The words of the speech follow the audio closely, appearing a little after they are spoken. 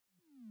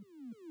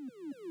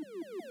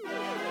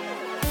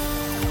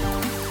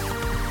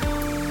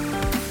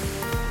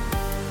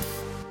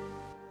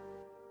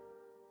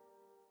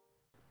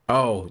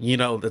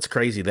Oh, that's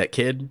crazy. That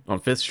kid on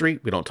Fifth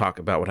Street, we don't talk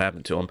about what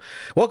happened to him.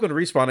 Welcome to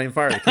Respawn Aim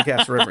Fire, the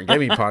kick-ass Reverend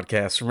Gaming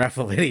podcast from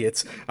Raffle of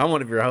Idiots. I'm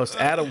one of your hosts,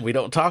 Adam. We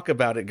don't talk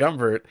about it,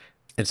 Gumbert.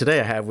 And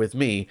today I have with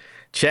me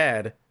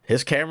Chad.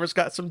 His camera's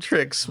got some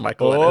tricks,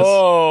 Michael Ennis.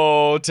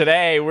 Oh,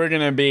 today we're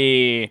going to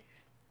be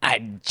a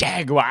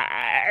jaguar.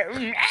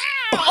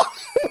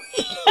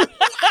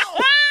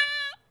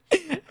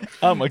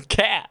 I'm a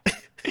cat.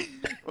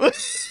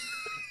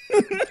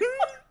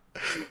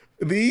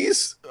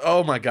 These,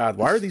 oh my God,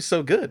 why are these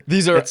so good?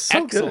 These are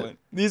so excellent. Good.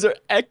 These are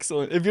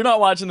excellent. If you're not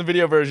watching the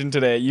video version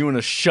today, you want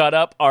to shut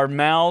up our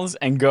mouths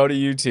and go to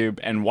YouTube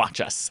and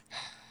watch us.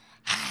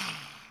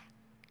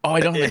 Oh, I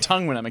don't have a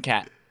tongue when I'm a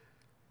cat.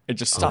 It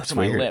just stops on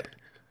my lip.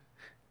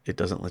 It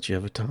doesn't let you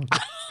have a tongue.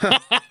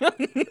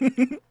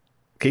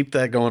 Keep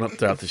that going up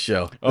throughout the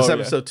show. This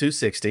episode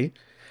 260.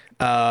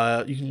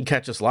 You can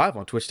catch us live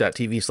on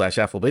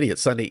twitch.tv/AffleBiddy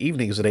Sunday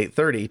evenings at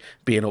 8:30,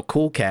 being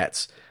cool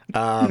cats.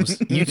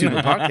 YouTube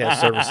and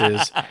podcast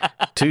services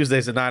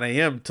Tuesdays at 9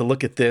 a.m. to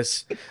look at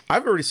this.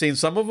 I've already seen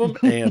some of them,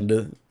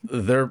 and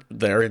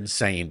they're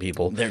insane,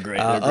 people. They're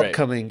great.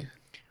 Upcoming,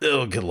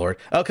 oh good lord!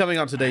 Upcoming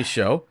on today's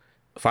show,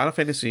 Final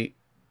Fantasy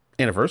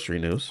anniversary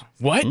news.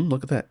 What?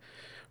 Look at that,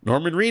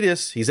 Norman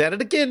Reedus. He's at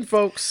it again,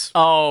 folks.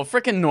 Oh,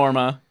 frickin'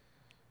 Norma.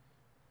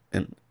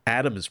 And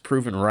Adam is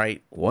proven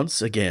right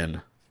once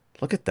again.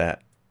 Look at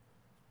that.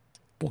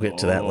 We'll get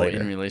to that later.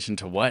 In relation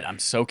to what? I'm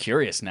so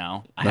curious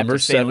now. I Number have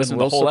to stay and 7 listen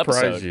to will the whole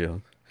surprise episode.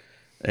 you.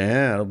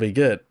 Yeah, it'll be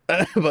good.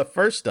 But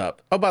first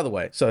up, oh, by the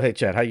way, so hey,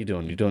 Chad, how you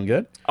doing? You doing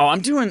good? Oh,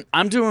 I'm doing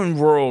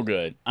rural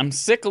good. I'm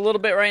sick a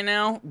little bit right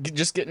now.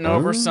 Just getting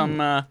over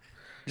some,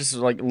 just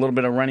like a little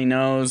bit of runny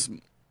nose,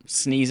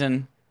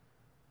 sneezing.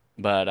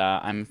 But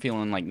I'm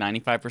feeling like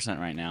 95%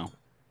 right now.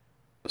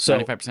 So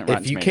 95%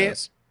 Rotten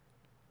Tomatoes.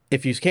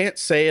 If you can't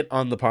say it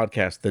on the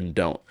podcast, then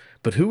don't.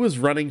 But who is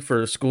running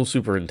for school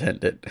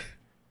superintendent?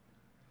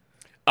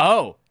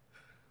 Oh,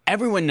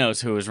 everyone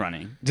knows who is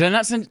running. Did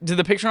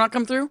the picture not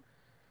come through?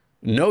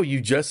 No, you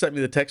just sent me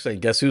the text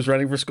saying, guess who's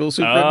running for school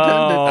superintendent?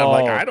 I'm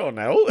like, I don't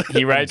know.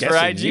 He writes for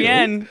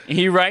IGN.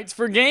 He writes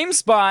for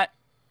GameSpot.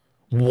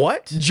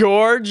 What?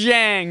 George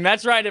Yang.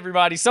 That's right,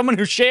 everybody. Someone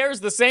who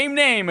shares the same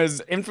name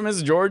as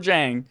infamous George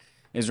Yang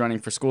is running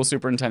for school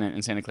superintendent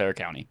in Santa Clara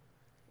County.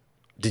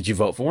 Did you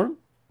vote for him?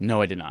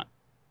 No, I did not.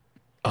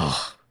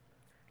 Oh.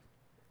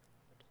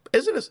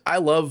 Isn't it? I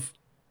love,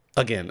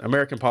 again,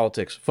 American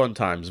politics, fun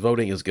times.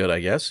 Voting is good, I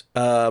guess.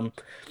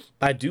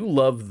 I do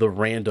love the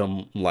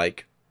random,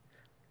 like,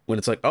 when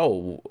it's like,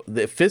 oh,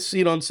 the 5th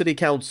seat on city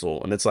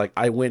council, and it's like,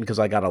 I win because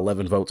I got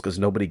 11 votes because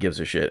nobody gives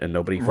a shit and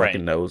nobody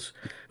fucking knows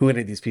who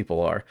any of these people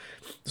are.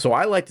 So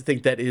I like to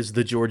think that is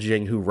the George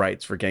Yang who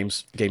writes for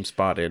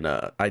GameSpot and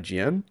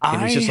IGN.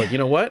 And he's just like, you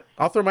know what?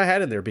 I'll throw my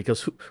hat in there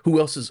because who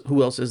else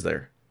is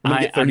there?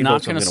 I'm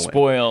not going to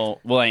spoil.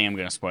 Well, I am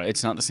going to spoil.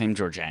 It's not the same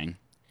George Yang.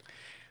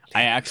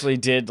 I actually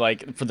did,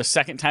 like, for the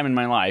second time in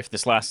my life,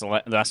 this last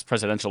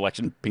presidential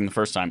election being the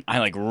first time, I,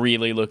 like,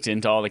 really looked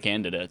into all the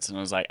candidates. And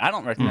I was like, I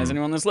don't recognize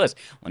anyone on this list.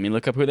 Let me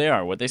look up who they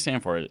are, what they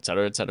stand for, et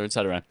cetera, et cetera, et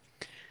cetera.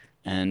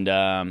 And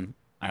I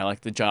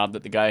like the job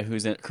that the guy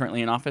who's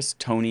currently in office,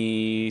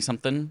 Tony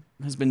something,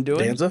 has been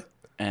doing. Danza?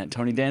 And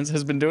Tony Danza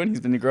has been doing. He's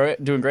been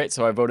doing great.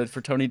 So I voted for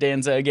Tony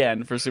Danza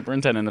again for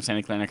superintendent of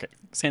Santa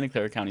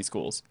Clara County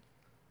Schools.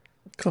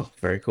 Cool.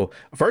 Very cool.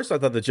 First, I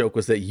thought the joke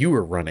was that you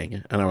were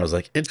running, and I was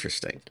like,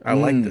 interesting. I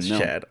like this,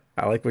 Chad.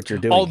 I like what you're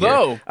doing.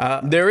 Although,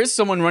 there is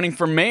someone running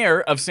for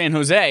mayor of San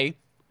Jose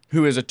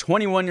who is a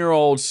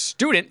 21-year-old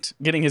student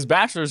getting his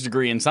bachelor's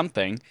degree in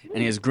something, and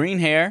he has green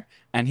hair,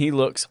 and he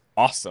looks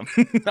awesome.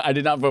 I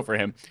did not vote for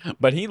him,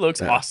 but he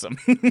looks awesome.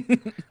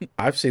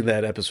 I've seen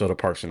that episode of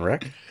Parks and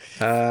Rec.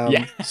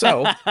 Yeah.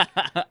 So,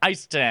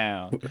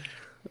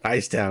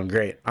 Icetown,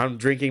 great. I'm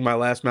drinking my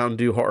last Mountain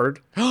Dew Hard,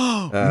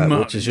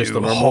 which is just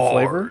the normal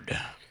flavor.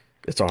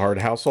 It's a hard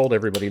household.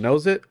 Everybody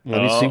knows it.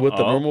 Let me see what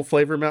the normal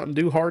flavor Mountain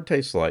Dew Hard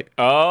tastes like.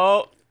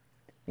 Oh,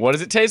 what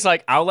does it taste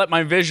like? I'll let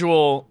my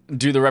visual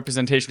do the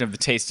representation of the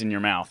taste in your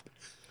mouth.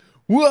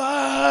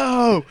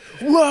 Whoa!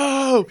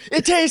 Whoa!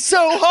 It tastes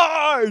so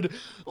hard!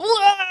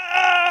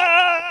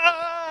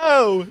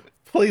 Whoa!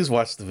 Please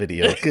watch the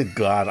video. Good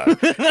God.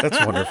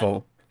 That's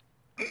wonderful.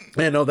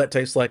 Man, no, that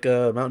tastes like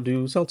a Mountain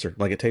Dew seltzer.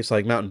 Like it tastes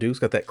like Mountain Dew. It's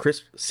got that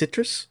crisp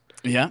citrus.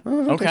 Yeah.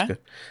 Okay.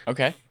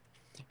 Okay.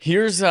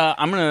 Here's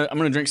I'm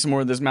gonna drink some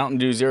more of this Mountain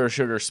Dew Zero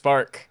Sugar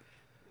Spark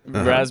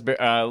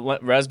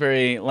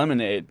raspberry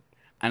lemonade,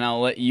 and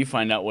I'll let you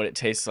find out what it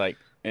tastes like.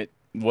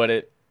 What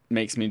it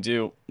makes me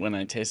do when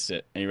I taste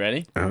it. Are you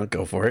ready?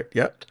 Go for it.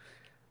 Yep.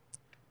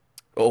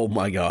 Oh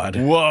my God.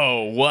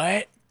 Whoa!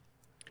 What?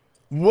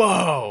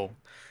 Whoa!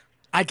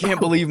 I can't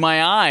believe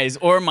my eyes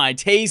or my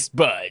taste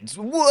buds.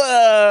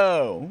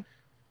 Whoa!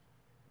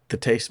 The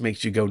taste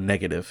makes you go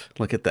negative.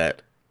 Look at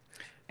that.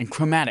 And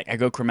chromatic. I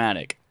go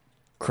chromatic.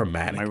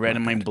 Chromatic. My red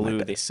and my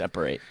blue, they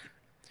separate.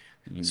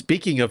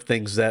 Speaking of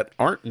things that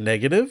aren't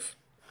negative,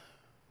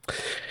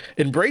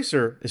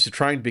 Embracer is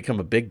trying to become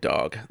a big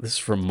dog. This is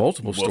from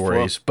multiple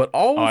stories, but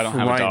all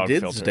from Ryan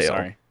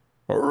Dinsdale.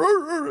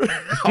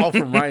 All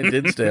from Ryan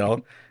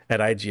Dinsdale at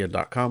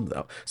IGN.com,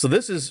 though. So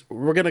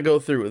we're going to go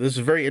through, this is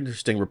very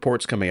interesting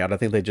reports coming out. I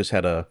think they just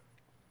had a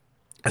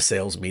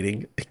sales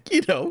meeting,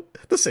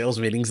 the sales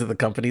meetings that the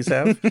companies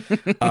have.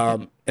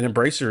 And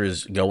Embracer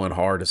is going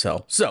hard as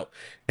hell. So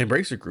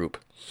Embracer Group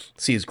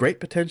sees great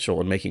potential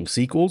in making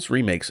sequels,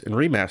 remakes, and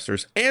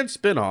remasters and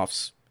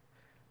spin-offs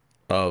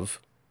of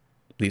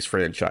these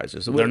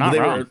franchises. They're not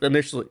wrong.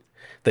 Initially,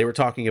 they were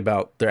talking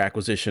about their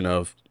acquisition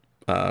of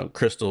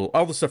Crystal,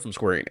 all the stuff from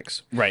Square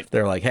Enix. Right.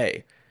 They're like,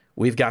 hey,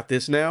 we've got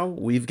this now.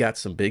 We've got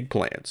some big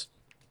plans.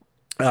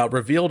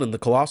 Revealed in the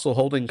Colossal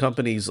Holding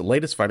Company's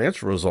latest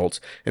financial results,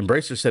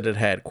 Embracer said it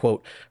had,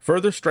 quote,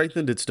 further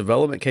strengthened its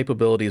development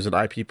capabilities and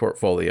IP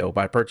portfolio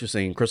by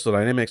purchasing Crystal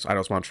Dynamics,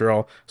 Eidos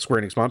Montreal,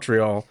 Square Enix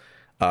Montreal,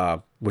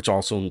 which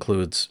also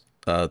includes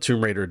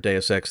Tomb Raider,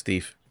 Deus Ex,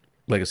 Thief,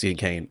 Legacy, and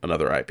Kain,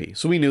 another IP.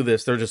 So we knew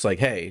this. They're just like,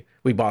 hey,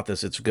 we bought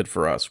this. It's good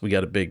for us. We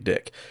got a big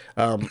dick.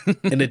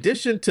 In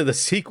addition to the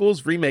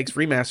sequels, remakes,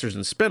 remasters,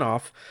 and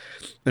spin-off,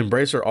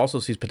 Embracer also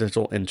sees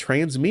potential in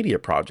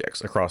transmedia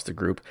projects across the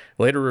group,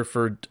 later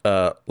referring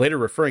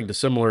to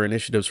similar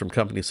initiatives from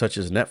companies such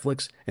as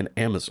Netflix and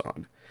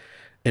Amazon.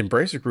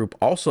 Embracer Group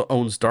also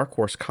owns Dark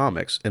Horse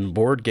Comics and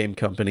board game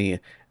company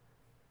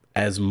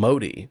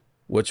Asmodee,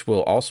 which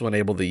will also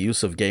enable the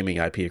use of gaming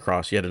IP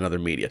across yet another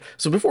media.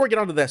 So before we get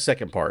on to that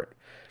second part,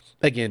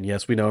 again,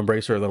 yes, we know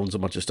Embracer owns a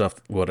bunch of stuff,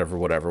 whatever.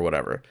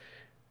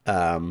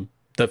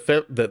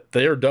 That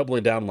they're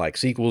doubling down like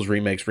sequels,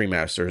 remakes,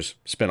 remasters,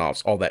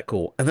 spinoffs, all that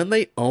cool. And then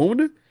they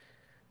own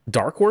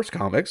Dark Horse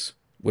Comics,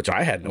 which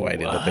I had no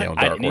idea that they own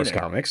Dark Horse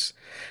Comics,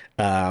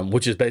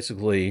 which is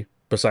basically,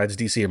 besides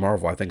DC and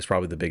Marvel, I think is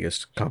probably the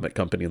biggest comic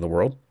company in the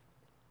world.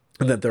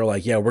 And then they're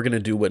like, yeah, we're going to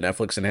do what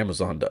Netflix and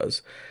Amazon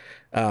does.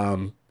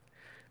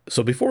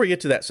 So before we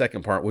get to that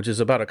second part, which is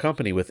about a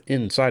company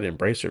inside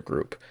Embracer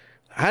Group,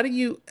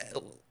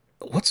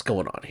 what's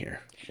going on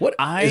here?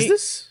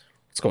 What's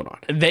going on?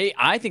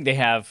 I think they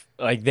have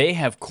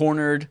a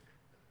corner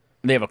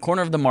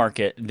of the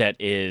market that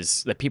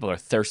people are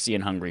thirsty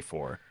and hungry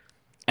for.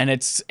 And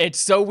it's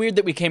so weird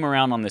that we came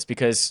around on this,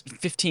 because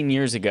 15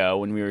 years ago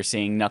when we were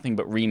seeing nothing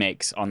but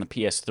remakes on the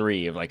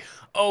PS3 of like,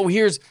 oh,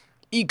 here's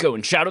Ico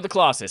and Shadow of the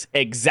Colossus,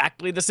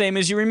 exactly the same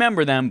as you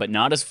remember them, but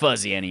not as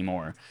fuzzy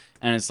anymore.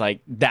 And it's like,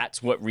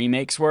 that's what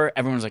remakes were.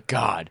 Everyone's like,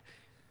 God,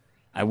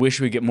 I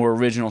wish we get more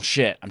original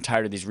shit. I'm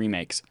tired of these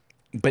remakes.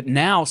 But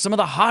now, some of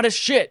the hottest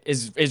shit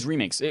is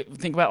remakes.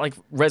 Think about like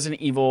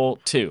Resident Evil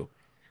 2,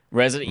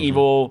 Resident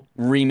Evil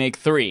Remake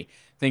 3.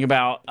 Think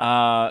about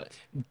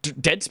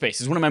Dead Space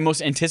is one of my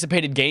most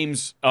anticipated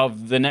games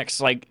of the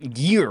next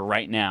year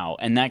right now.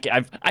 And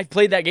I've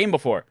played that game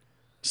before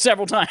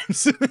several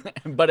times.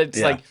 But it's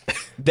like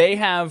they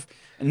have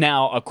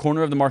now a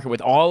corner of the market with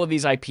all of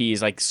these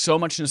IPs, like so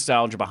much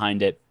nostalgia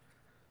behind it.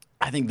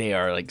 I think they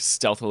are like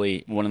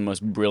stealthily one of the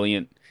most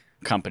brilliant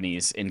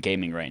companies in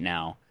gaming right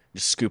now,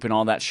 just scooping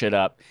all that shit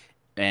up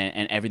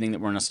and everything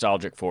that we're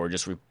nostalgic for,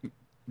 just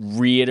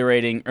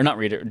re-releasing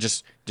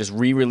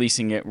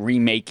it,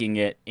 remaking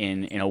it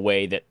in a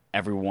way that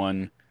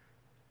everyone,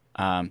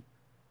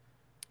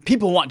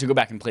 people want to go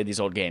back and play these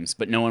old games,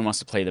 but no one wants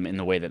to play them in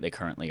the way that they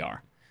currently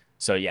are.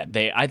 So yeah,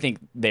 I think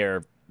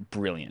they're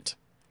brilliant.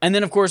 And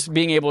then, of course,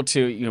 being able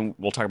to,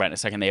 we'll talk about it in a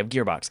second, they have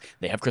Gearbox,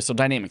 they have Crystal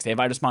Dynamics, they have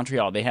Eidos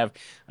Montreal, they have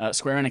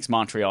Square Enix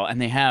Montreal,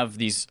 and they have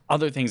these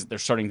other things that they're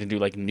starting to do,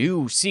 like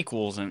new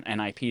sequels and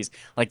IPs.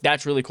 Like,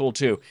 that's really cool,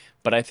 too.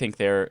 But I think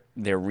their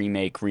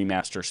remake,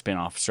 remaster,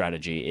 spin-off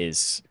strategy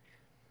is...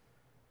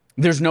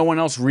 There's no one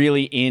else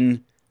really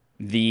in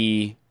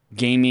the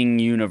gaming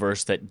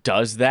universe that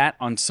does that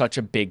on such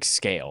a big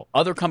scale.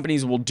 Other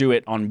companies will do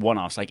it on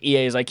one-offs. Like,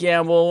 EA is like,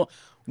 yeah, we'll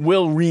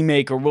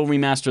remake or we'll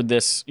remaster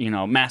this,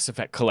 Mass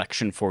Effect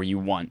collection for you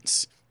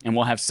once, and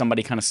we'll have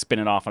somebody kind of spin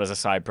it off as a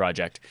side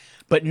project.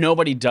 But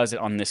nobody does it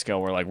on this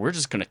scale. We're like, we're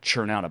just going to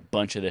churn out a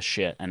bunch of this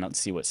shit and let's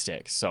see what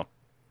sticks. So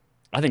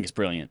I think it's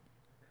brilliant.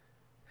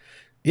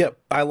 Yep.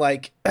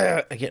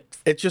 Again,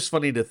 it's just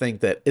funny to think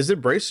that is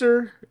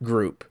Embracer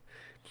Group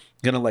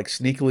going to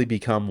sneakily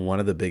become one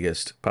of the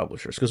biggest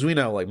publishers? Because we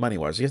know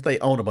money-wise, yes, they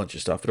own a bunch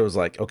of stuff, but it was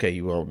like, okay,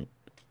 you own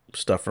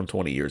stuff from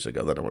 20 years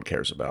ago that no one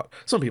cares about.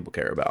 Some people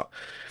care about.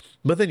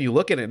 But then you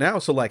look at it now,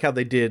 so how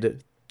they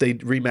remastered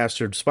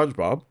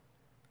SpongeBob,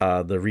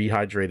 the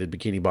rehydrated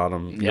bikini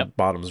bottom. Yep. The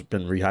bottom's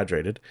been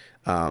rehydrated.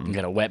 You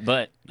got a wet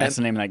butt. That's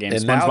the name of that game.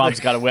 SpongeBob's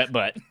got a wet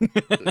butt.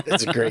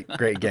 It's a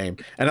great game.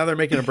 And now they're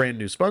making a brand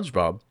new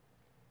SpongeBob,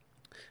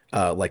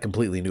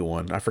 completely new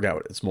one. I forgot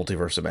what it's,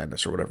 Multiverse of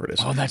Madness or whatever it is.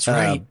 Oh, that's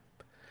right.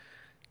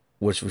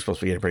 Which we're supposed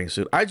to be getting pretty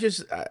soon. I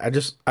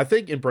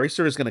think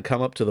Embracer is going to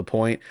come up to the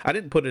point. I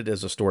didn't put it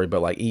as a story,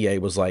 but EA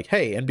was like,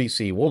 hey,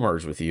 NBC, we'll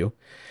merge with you.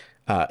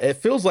 It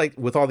feels like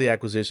with all the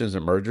acquisitions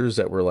and mergers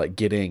that we're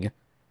getting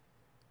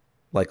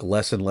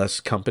less and less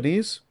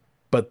companies,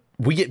 but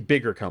we get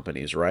bigger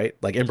companies, right?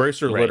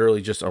 Embracer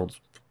literally just owns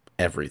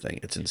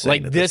everything. It's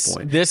insane at this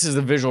point. This is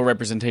the visual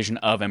representation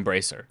of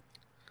Embracer.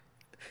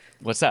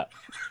 What's up?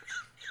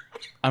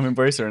 I'm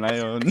Embracer and I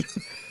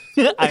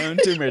own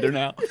Tomb Raider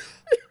now.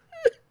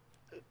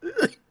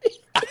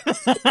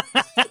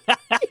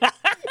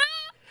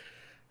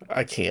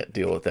 I can't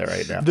deal with that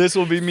right now. This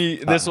will be me.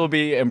 This will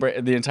be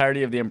the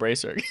entirety of the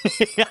Embracer.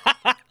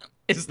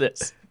 Is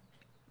this?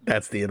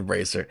 That's the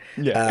Embracer.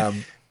 Yeah.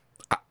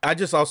 I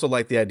just also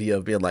like the idea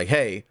of being like,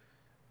 hey,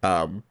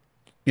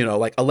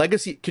 like a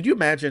Legacy. Could you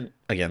imagine?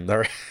 Again,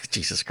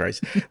 Jesus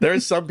Christ, there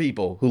is some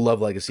people who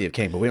love Legacy of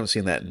Kain, but we haven't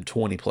seen that in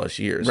 20 plus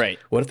years. Right.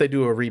 What if they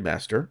do a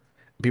remaster?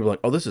 People are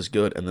like, oh, this is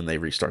good, and then they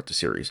restart the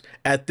series.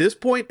 At this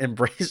point,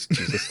 embrace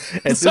Jesus.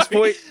 At this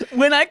point,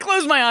 when I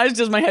close my eyes,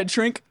 does my head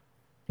shrink?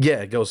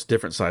 Yeah, it goes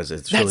different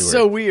sizes. It's That's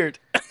really weird.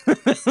 so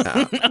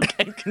weird.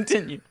 Okay,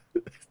 continue.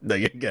 No,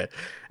 you're good.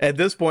 At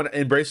this point,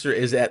 Embracer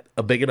is at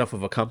a big enough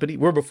of a company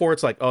where before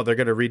it's like, oh, they're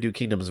going to redo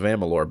Kingdoms of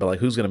Amalur, but like,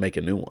 who's going to make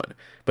a new one?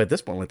 But at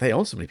this point, like, they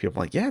own so many people.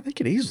 I'm like, yeah, they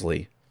could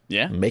easily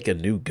make a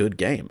new good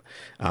game.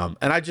 And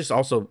I just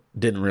also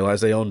didn't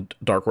realize they owned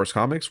Dark Horse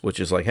Comics, which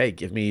is like, hey,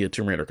 give me a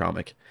Tomb Raider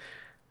comic.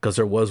 Because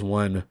there was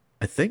one,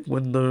 I think,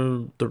 when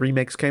the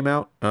remakes came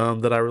out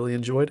that I really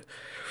enjoyed.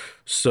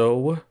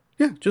 So,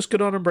 yeah, just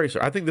good on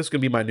Embracer. I think this is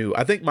going to be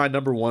I think my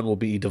number one will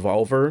be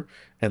Devolver,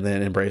 and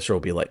then Embracer will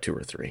be like 2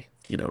 or 3.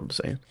 You know what I'm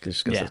saying?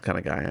 Just because that's the kind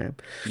of guy I am.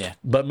 Yeah.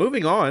 But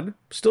moving on,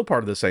 still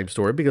part of the same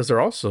story because they're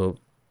also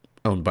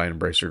owned by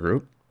Embracer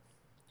Group.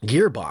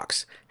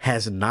 Gearbox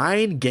has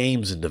 9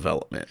 games in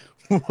development.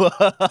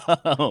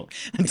 Whoa.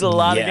 That's a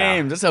lot of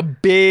games. That's a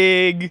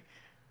big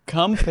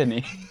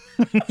company.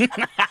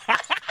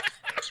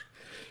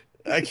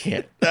 I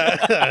can't.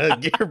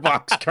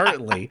 Gearbox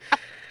currently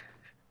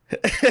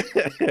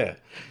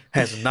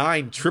has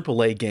 9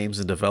 AAA games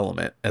in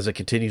development as it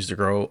continues to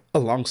grow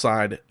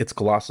alongside its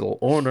colossal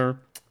owner,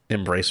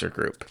 Embracer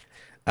Group.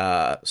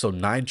 So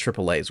 9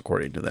 AAAs,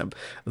 according to them.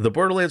 The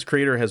Borderlands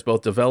creator has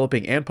both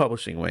developing and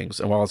publishing wings,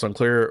 and while it's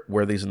unclear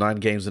where these 9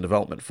 games in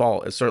development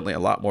fall, it's certainly a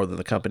lot more than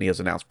the company has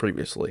announced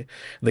previously.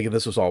 I think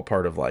this was all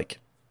part of, like,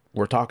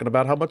 we're talking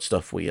about how much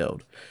stuff we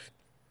own.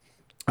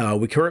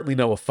 We currently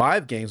know of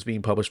 5 games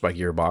being published by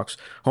Gearbox: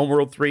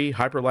 Homeworld 3,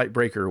 Hyper Light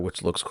Breaker,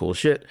 which looks cool as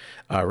shit,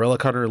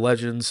 Relic Hunter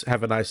Legends,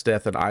 Have a Nice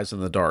Death, and Eyes in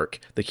the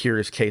Dark, The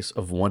Curious Case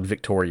of One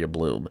Victoria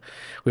Bloom.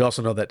 We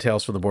also know that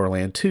Tales from the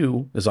Borderland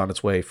 2 is on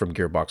its way from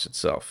Gearbox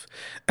itself.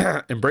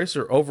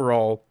 Embracer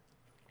overall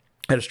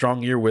had a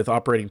strong year with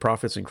operating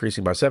profits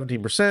increasing by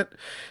 17%,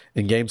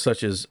 in games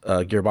such as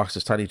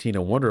Gearbox's Tiny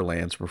Tina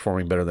Wonderlands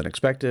performing better than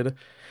expected.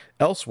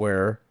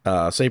 Elsewhere,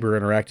 Saber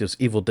Interactive's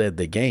Evil Dead: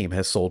 The Game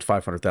has sold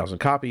 500,000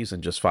 copies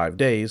in just 5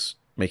 days,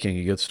 making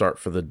a good start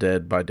for the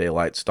Dead by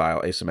Daylight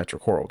style asymmetric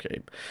horror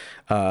game.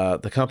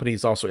 The company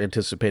is also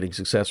anticipating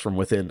success from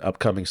within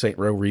upcoming Saint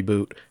Row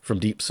reboot from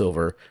Deep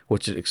Silver,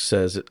 which it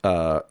says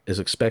is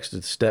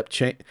expected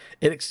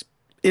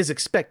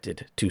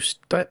to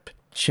step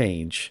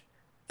change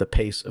the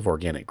pace of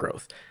organic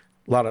growth.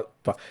 A lot of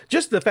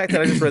just the fact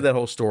that I just read that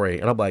whole story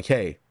and I'm like,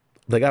 hey,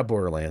 they got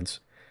Borderlands,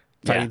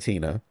 Tiny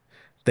Tina.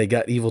 They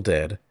got Evil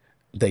Dead.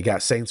 They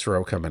got Saints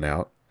Row coming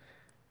out.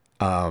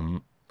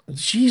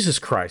 Jesus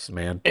Christ,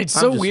 man. It's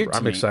so weird to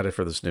I'm me. excited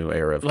for this new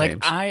era of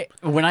games.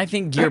 When I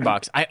think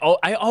Gearbox,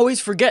 I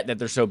always forget that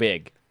they're so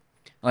big.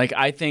 Like,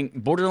 I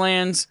think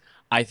Borderlands,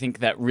 I think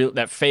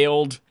that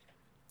failed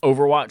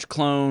Overwatch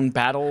clone,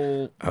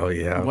 Battle... Oh,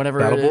 yeah. Whatever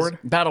Battleborn? it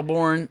is.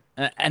 Battleborn.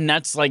 And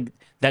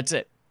that's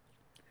it.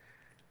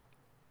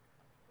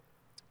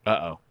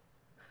 Uh-oh.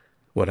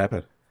 What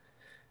happened?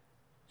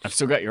 I've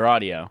still got your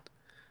audio.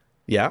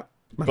 Yeah,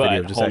 my but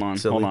video just hold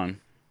acted silly.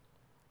 on.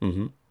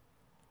 Mm-hmm.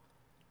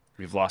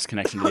 We've lost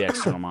connection to the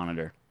external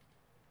monitor.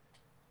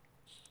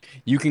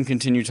 You can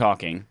continue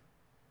talking.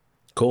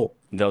 Cool.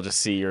 They'll just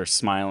see your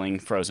smiling,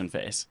 frozen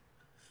face.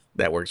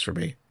 That works for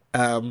me.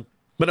 But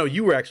no,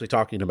 you were actually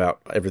talking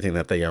about everything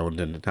that they owned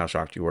and how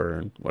shocked you were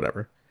and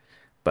whatever.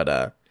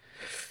 But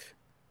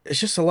it's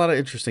just a lot of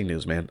interesting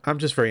news, man. I'm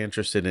just very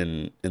interested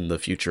in the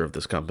future of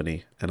this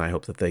company, and I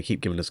hope that they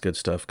keep giving us good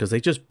stuff because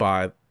they just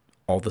buy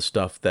all the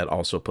stuff that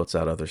also puts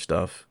out other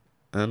stuff,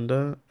 and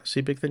I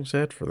see big things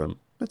ahead for them.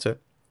 That's it.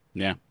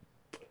 Yeah.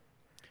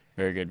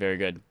 Very good, very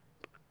good.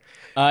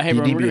 Hey, you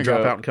Ron, need we're me going to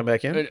drop out and come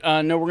back in?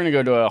 No, we're going to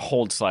go to a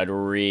hold slide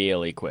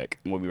really quick.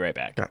 We'll be right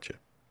back. Gotcha.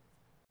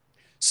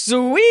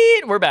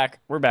 Sweet! We're back.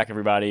 We're back,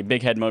 everybody.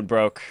 Big head mode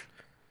broke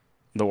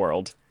the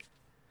world.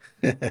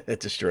 It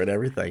destroyed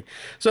everything.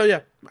 So, yeah,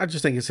 I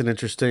just think it's an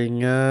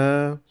interesting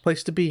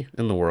place to be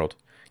in the world.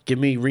 Give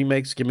me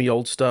remakes, give me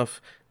old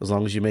stuff, as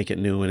long as you make it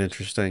new and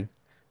interesting.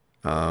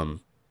 And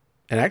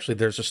actually,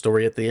 there's a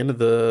story at the end of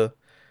the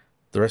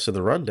rest of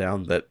the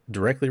rundown that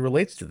directly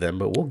relates to them,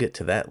 but we'll get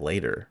to that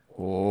later.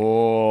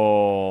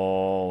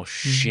 Oh,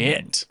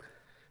 shit.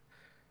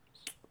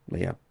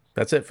 Yeah,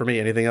 that's it for me.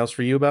 Anything else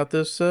for you about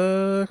this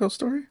whole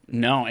story?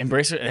 No,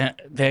 Embracer,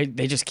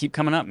 they just keep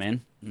coming up,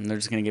 man. And they're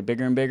just going to get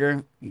bigger and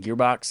bigger.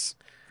 Gearbox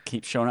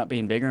keeps showing up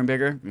being bigger and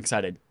bigger. I'm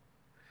excited.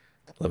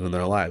 Living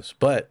their lives.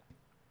 But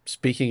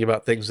speaking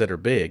about things that are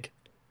big,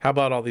 how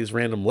about all these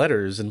random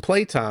letters in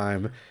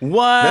playtime?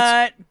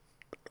 What?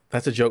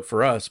 That's a joke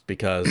for us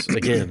because,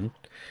 again,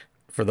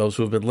 for those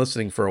who have been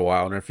listening for a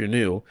while, and if you're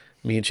new,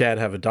 me and Chad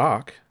have a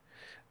doc,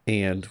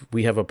 and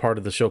we have a part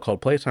of the show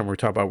called Playtime where we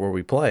talk about where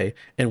we play,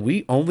 and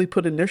we only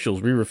put initials.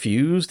 We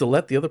refuse to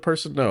let the other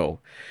person know.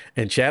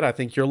 And Chad, I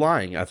think you're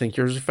lying. I think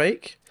yours are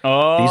fake.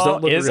 Oh, these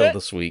don't look real it?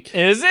 this week.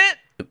 Is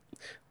it?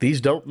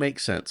 These don't make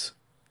sense.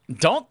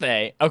 Don't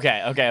they?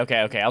 Okay.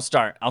 I'll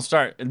start.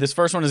 This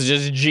first one is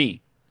just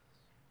G.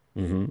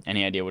 Mm-hmm.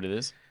 Any idea what it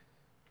is?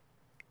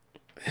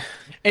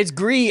 It's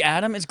Gree,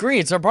 Adam. It's Gree.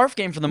 It's our barf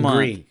game for the month.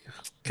 Gree.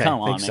 Okay, Come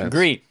on, man. sense.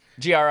 Gree.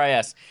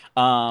 Gris.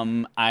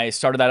 I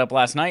started that up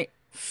last night.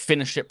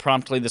 Finished it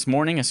promptly this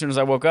morning as soon as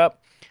I woke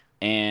up.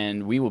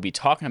 And we will be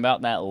talking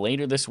about that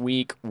later this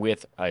week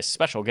with a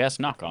special guest,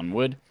 knock on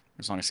wood,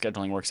 as long as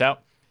scheduling works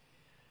out.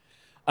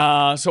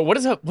 So what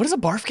is a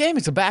barf game?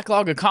 It's a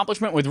backlog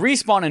accomplishment with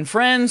Respawn and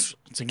friends.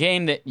 It's a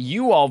game that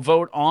you all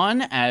vote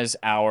on as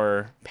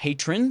our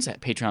patrons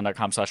at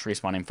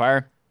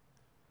patreon.com/respawningfire.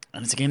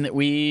 And it's a game that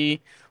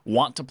we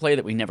want to play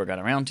that we never got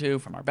around to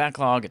from our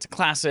backlog. It's a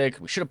classic.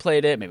 We should have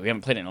played it. Maybe we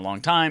haven't played it in a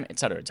long time,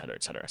 etc., etc.,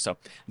 etc. So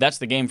that's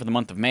the game for the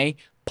month of May.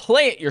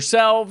 Play it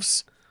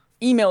yourselves.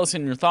 Email us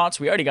in your thoughts.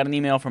 We already got an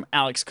email from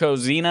Alex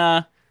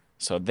Kozina.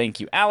 So thank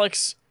you,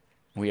 Alex.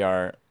 We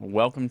are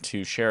welcome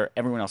to share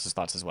everyone else's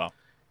thoughts as well.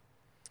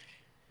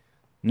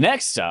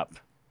 Next up,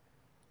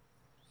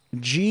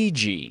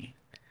 GG.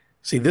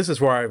 See, this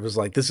is where I was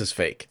like, this is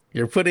fake.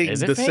 You're putting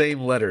the fake?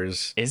 Same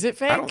letters. Is it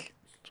fake?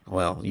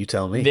 Well, you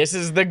tell me. This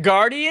is the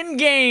Guardian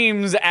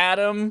Games,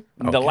 Adam.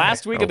 The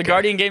last week of the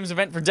Guardian Games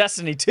event for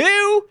Destiny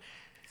 2.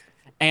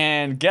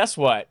 And guess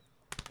what?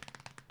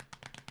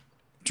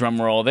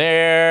 Drum roll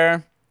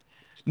there.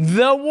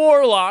 The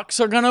Warlocks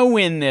are going to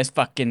win this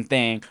fucking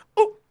thing.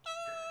 Ooh.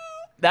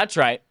 That's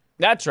right.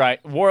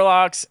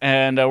 Warlocks.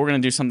 And we're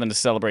going to do something to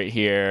celebrate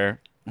here.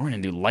 We're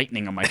going to do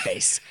lightning on my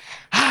face.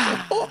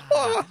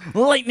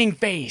 Lightning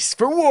face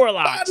for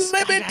Warlocks.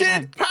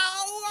 Unlimited power.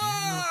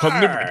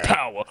 Unlimited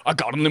power. I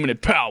got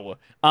unlimited power.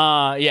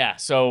 Yeah,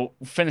 so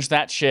finish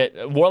that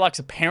shit. Warlocks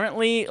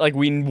apparently, like,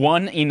 we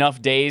won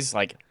enough days,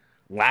 like,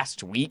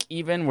 last week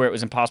even, where it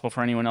was impossible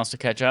for anyone else to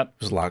catch up.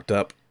 It was locked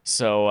up.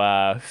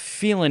 So,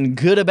 feeling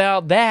good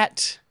about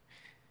that.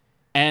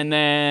 And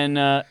then,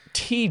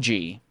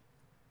 TG.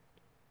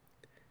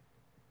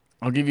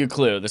 I'll give you a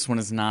clue. This one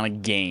is not a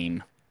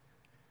game.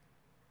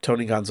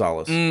 Tony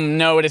Gonzalez.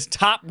 No, it is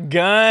Top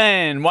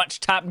Gun. Watch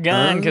Top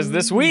Gun, because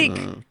this week,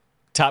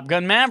 Top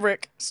Gun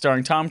Maverick,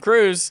 starring Tom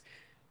Cruise.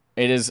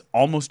 It is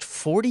almost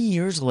 40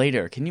 years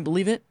later. Can you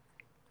believe it?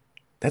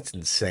 That's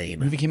insane.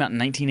 The movie came out in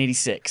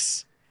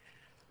 1986.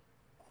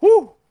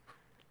 Woo!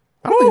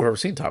 I don't think I've ever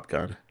seen Top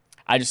Gun.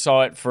 I just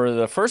saw it for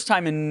the first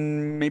time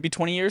in maybe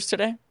 20 years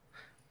today.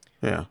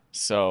 Yeah.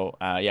 So,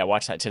 yeah,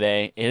 watch that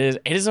today.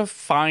 It is a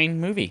fine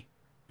movie.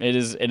 It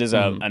is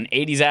an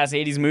 80s-ass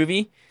 80s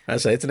movie. I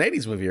say it's an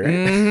 80s movie, right?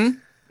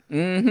 Mm-hmm.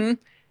 Mm-hmm.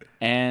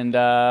 And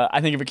I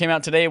think if it came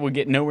out today, it would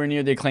get nowhere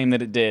near the acclaim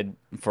that it did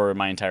for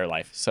my entire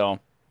life. So,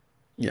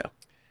 yeah.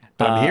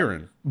 But I'm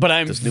hearing. But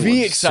I'm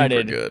very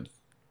excited. Super good.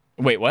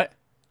 Wait, what?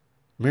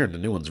 I'm hearing the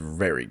new one's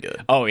very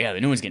good. Oh yeah,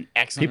 the new one's getting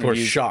excellent. People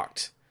reviews. are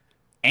shocked.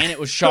 And it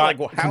was shot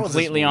how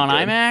completely on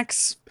good?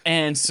 IMAX.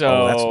 And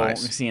so that's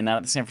nice. we're seeing that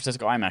at the San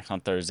Francisco IMAX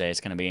on Thursday. It's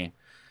going to be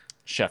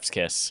chef's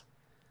kiss.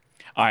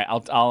 All right,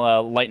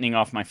 I'll lightning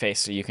off my face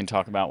so you can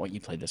talk about what you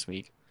played this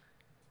week.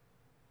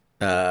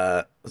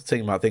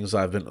 Thinking about things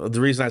the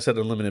reason I said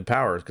unlimited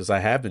power is because I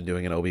have been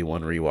doing an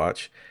Obi-Wan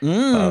rewatch.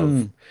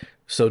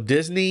 So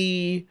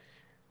Disney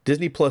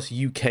Plus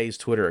UK's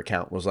Twitter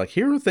account was like,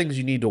 here are things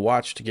you need to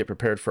watch to get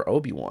prepared for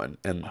Obi-Wan.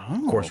 And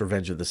of course,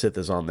 Revenge of the Sith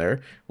is on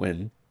there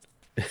when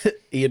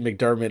Ian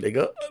McDermott, they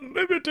go,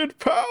 unlimited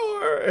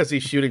power, as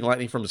he's shooting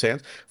lightning from his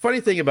hands. Funny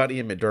thing about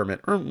Ian McDermott,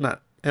 or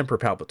not, Emperor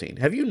Palpatine.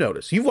 Have you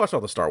noticed? You've watched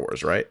all the Star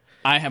Wars, right?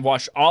 I have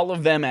watched all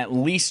of them at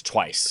least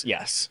twice,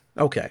 yes.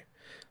 Okay.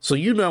 So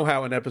you know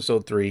how in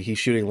Episode 3, he's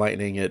shooting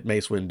lightning at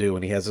Mace Windu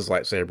and he has his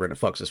lightsaber and it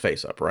fucks his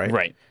face up, right?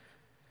 Right.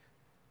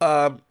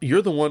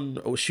 You're the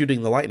one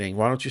shooting the lightning.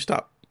 Why don't you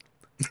stop?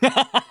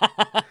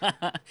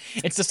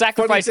 It's the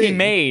sacrifice he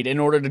made in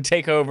order to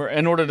take over,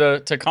 in order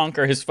to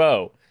conquer his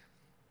foe.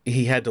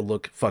 He had to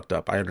look fucked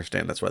up. I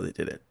understand. That's why they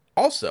did it.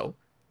 Also,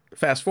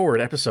 fast forward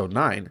Episode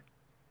 9.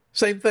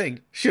 Same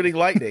thing. Shooting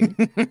lightning.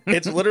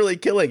 It's literally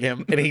killing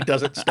him, and he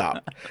doesn't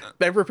stop.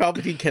 Emperor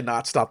Palpatine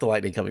cannot stop the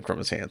lightning coming from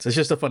his hands. It's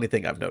just a funny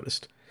thing I've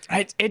noticed.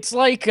 It's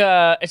like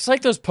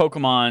those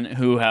Pokemon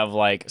who have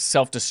like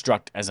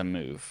self-destruct as a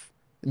move.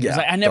 Yeah,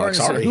 like, I never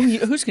understood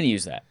who's going to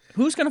use that.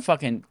 Who's going to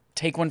fucking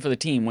take one for the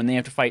team when they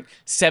have to fight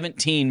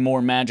 17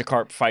 more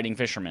Magikarp fighting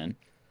fishermen?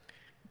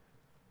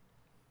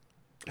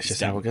 It's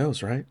just how it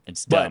goes, right?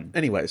 It's dumb. But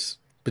anyways,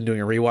 been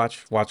doing a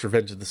rewatch. Watch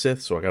Revenge of the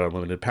Sith, so I got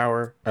unlimited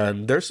power.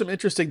 And there's some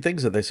interesting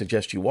things that they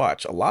suggest you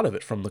watch. A lot of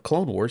it from the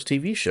Clone Wars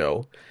TV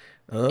show.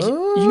 You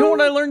know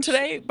what I learned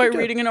today by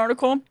reading an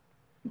article?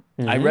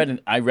 Mm-hmm.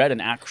 I read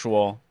an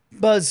actual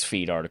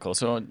BuzzFeed article,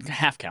 so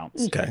half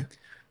counts. Okay,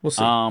 we'll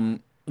see.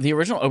 The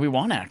original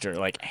Obi-Wan actor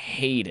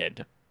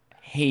hated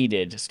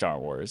Star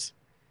Wars,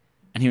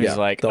 and he was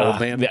like, the old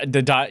man.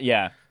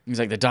 He He's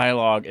like, the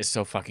dialogue is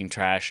so fucking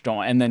trash.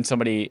 Don't. And then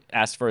somebody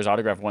asked for his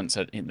autograph once.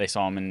 They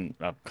saw him in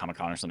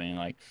Comic-Con or something. And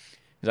like,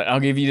 he's like,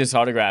 I'll give you this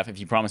autograph if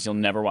you promise you'll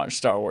never watch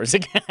Star Wars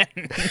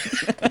again.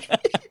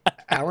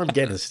 Allen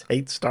Guinness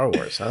hates Star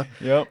Wars, huh?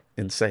 Yep.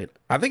 Insane.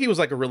 I think he was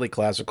like a really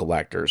classical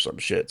actor or some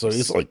shit. So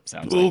he's like,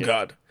 Sounds oh like it.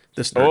 God,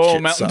 this nerd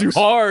shit Mountain sucks. Dew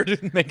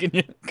hard, making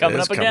you coming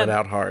It's up again. coming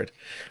out hard.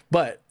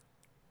 But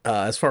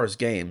as far as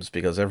games,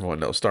 because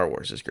everyone knows Star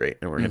Wars is great,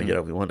 and we're going to get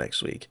Obi-Wan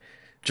next week.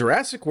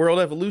 Jurassic World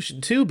Evolution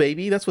 2,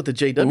 baby. That's what the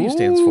JW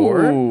stands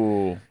for.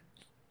 Ooh.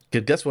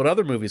 Guess what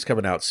other movie's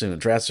coming out soon?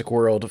 Jurassic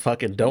World.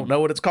 Fucking don't know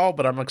what it's called,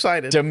 but I'm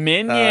excited.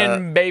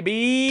 Dominion,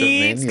 baby.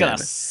 Dominion. It's gonna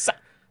suck.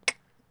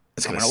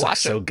 It's going I'm to gonna suck watch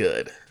so it.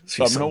 good.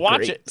 So I'm gonna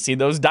watch it. See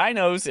those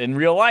dinos in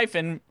real life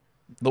in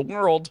the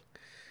world.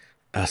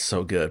 That's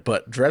so good.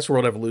 But Jurassic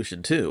World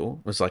Evolution 2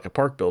 was like a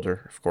park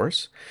builder, of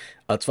course.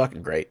 It's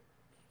fucking great.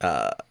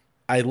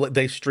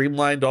 They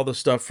streamlined all the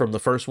stuff from the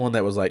first one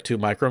that was like too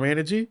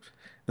micromanagey.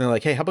 And they're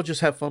like, hey, how about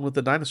just have fun with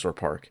the dinosaur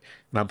park?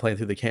 And I'm playing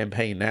through the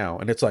campaign now.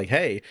 And it's like,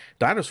 hey,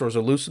 dinosaurs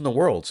are loose in the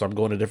world. So I'm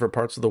going to different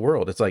parts of the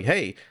world. It's like,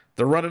 hey,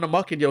 they're running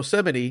amok in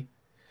Yosemite.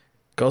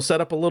 Go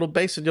set up a little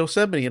base in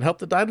Yosemite and help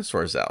the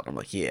dinosaurs out. I'm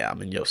like, yeah, I'm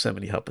in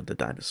Yosemite helping the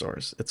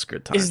dinosaurs. It's a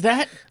good time. Is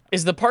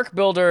the park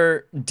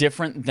builder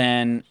different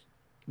than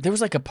there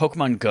was like a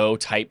Pokemon Go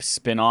type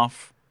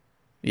spin-off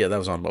Yeah, that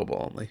was on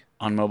mobile only.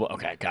 on mobile?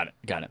 Okay, got it.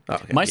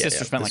 Okay, My yeah,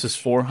 sister spent this like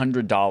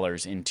is-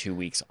 $400 in 2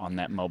 weeks on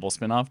that mobile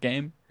spin-off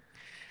game.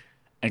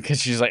 And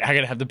because she's like, I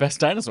gotta have the best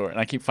dinosaur, and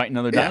I keep fighting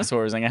other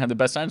dinosaurs, and I gotta have the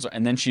best dinosaur.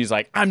 And then she's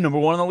like, I'm number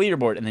one on the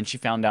leaderboard. And then she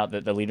found out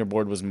that the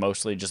leaderboard was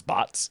mostly just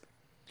bots.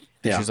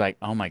 Yeah. She was like,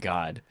 oh my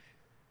God.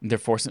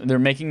 They're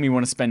making me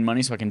want to spend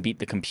money so I can beat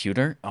the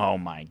computer. Oh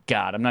my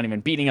God. I'm not even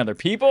beating other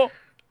people.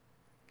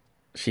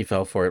 She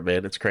fell for it,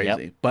 man. It's crazy.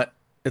 Yep. But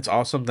it's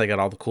awesome. They got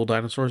all the cool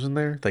dinosaurs in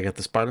there. They got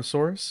the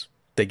Spinosaurus.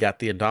 They got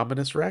the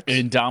Indominus Rex.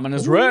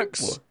 Indominus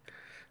Rex.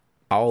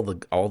 All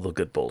the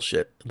good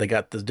bullshit. They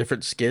got the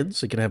different skins.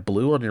 So you can have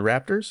blue on your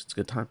Raptors. It's a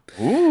good time.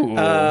 Ooh.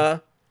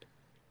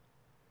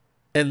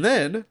 And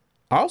then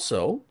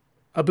also,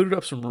 I booted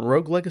up some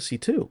Rogue Legacy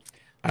 2.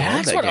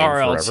 That's what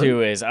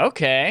RL2 is.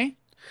 Okay.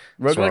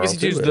 Rogue That's what Legacy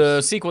 2 is RL2 the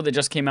is. sequel that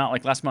just came out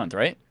like last month,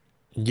 right?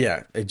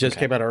 Yeah, it just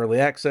came out early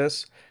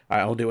access.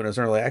 I owned it when it was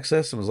early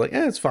access and was like,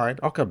 it's fine.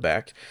 I'll come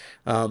back.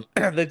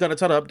 They've done a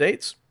ton of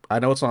updates. I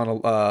know it's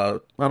on,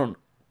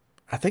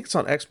 I think it's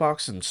on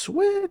Xbox and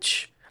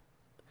Switch.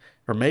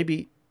 Or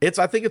maybe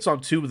I think it's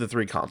on 2 of the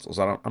 3 consoles.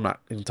 I'm not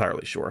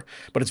entirely sure,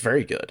 but it's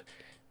very good.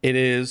 It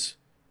is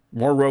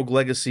more Rogue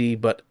Legacy,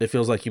 but it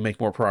feels like you make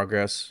more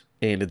progress,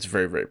 and it's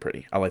very, very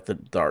pretty. I like the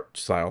art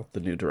style, the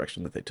new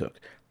direction that they took.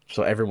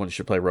 So everyone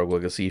should play Rogue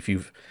Legacy if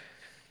you've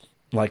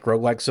like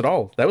roguelikes at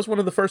all. That was one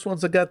of the first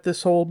ones that got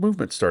this whole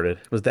movement started.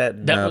 Was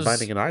that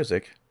Binding of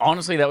Isaac?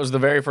 Honestly, that was the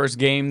very first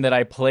game that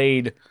I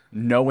played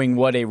knowing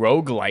what a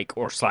roguelike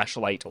or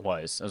 /light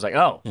was. I was like,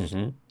 oh,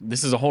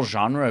 this is a whole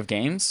genre of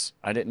games?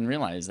 I didn't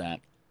realize that.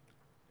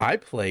 I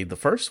played the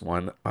first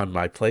one on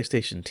my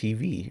PlayStation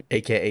TV,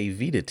 aka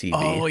Vita TV.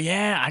 Oh,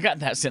 yeah. I got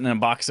that sitting in a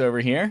box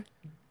over here.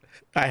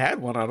 I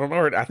had one. I don't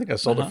know. I think I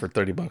sold it for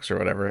 $30 or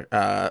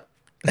whatever.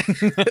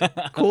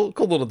 Cool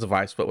little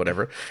device, but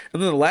whatever.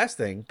 And then the last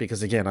thing,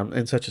 because again, I'm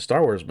in such a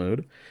Star Wars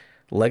mood,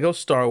 Lego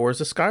Star Wars: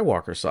 The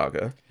Skywalker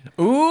Saga.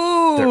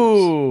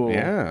 Ooh.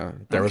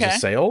 There was a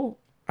sale.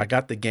 I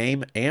got the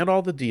game and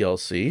all the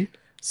DLC.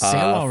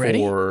 Sale already?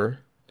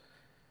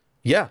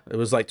 Yeah, it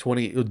was like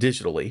 20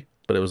 digitally,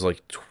 but it was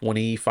like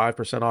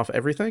 25% off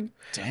everything.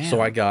 Damn. So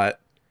I got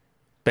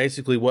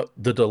basically what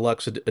the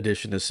deluxe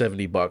edition is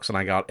 $70, and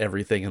I got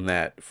everything in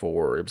that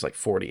for it was like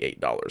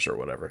 $48 or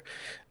whatever.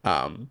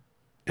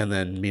 And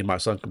then me and my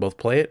son can both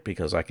play it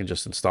because I can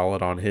just install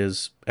it on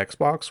his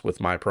Xbox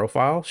with my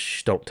profile.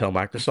 Shh, don't tell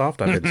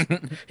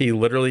Microsoft. He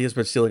literally has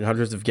been stealing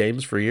hundreds of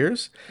games for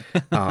years.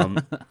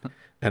 And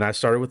I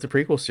started with the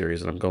prequel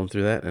series, and I'm going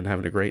through that and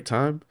having a great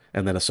time.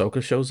 And then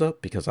Ahsoka shows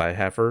up because I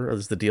have her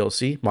as the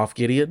DLC. Moff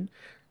Gideon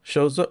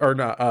shows up, or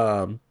not?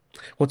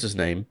 What's his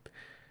name?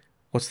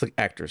 What's the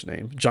actor's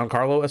name?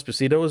 Giancarlo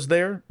Esposito is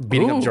there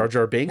beating up Jar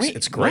Jar Binks. Wait,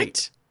 it's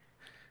great. What?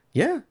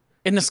 Yeah.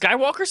 In the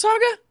Skywalker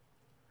Saga?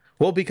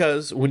 Well,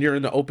 because when you're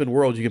in the open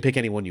world, you can pick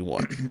anyone you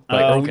want.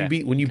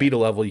 When you beat a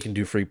level, you can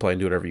do free play and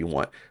do whatever you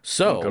want.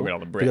 So, Go get all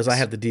the because I bricks.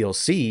 have the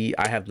DLC,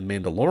 I have the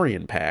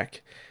Mandalorian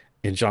pack,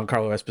 and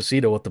Giancarlo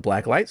Esposito with the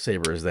black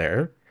lightsaber is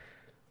there.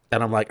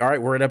 And I'm like, all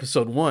right, we're in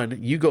episode 1.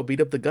 You go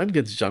beat up the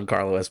Gungans,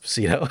 Giancarlo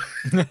Esposito.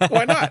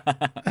 Why not?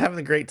 I'm having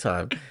a great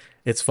time.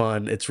 It's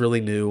fun. It's really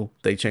new.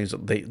 They changed. You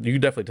can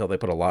definitely tell they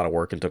put a lot of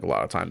work and took a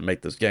lot of time to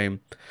make this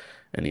game.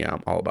 And yeah,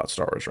 I'm all about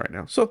Star Wars right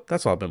now. So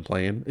that's all I've been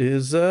playing.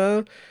 Is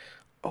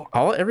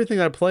everything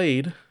I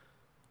played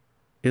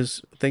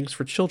is things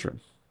for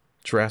children.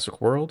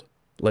 Jurassic World,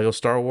 Lego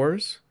Star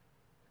Wars,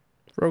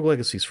 Rogue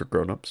Legacies for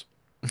grown-ups.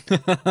 There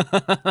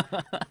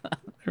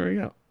we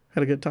go.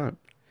 Had a good time.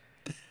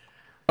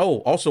 Oh,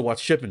 also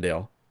watched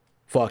Chippendale.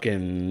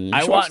 Fucking.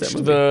 I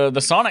watched the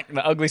Sonic,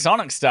 the ugly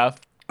Sonic stuff.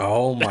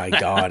 Oh my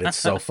god, it's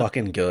so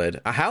fucking good.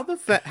 How did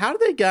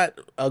they got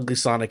Ugly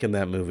Sonic in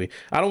that movie?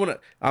 I don't want to.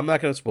 I'm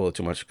not going to spoil it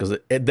too much because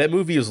that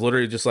movie is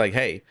literally just like,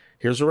 hey,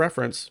 here's a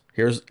reference.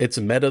 It's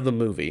meta the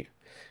movie,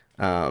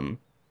 and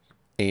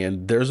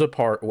there's a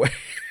part where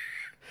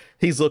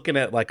he's looking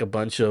at like a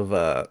bunch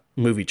of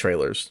movie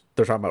trailers.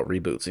 They're talking about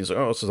reboots. He's like,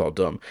 oh, this is all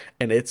dumb,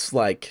 and it's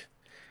like.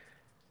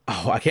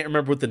 Oh, I can't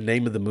remember what the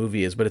name of the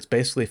movie is, but it's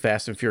basically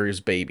Fast and Furious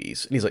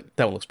Babies. And he's like,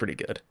 that one looks pretty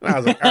good. And I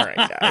was like, all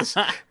right, guys.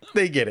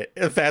 They get it.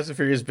 Fast and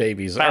Furious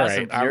Babies. All right. Fast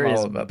and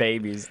Furious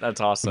Babies. That's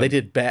awesome. They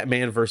did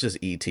Batman versus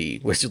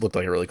E.T., which looked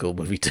like a really cool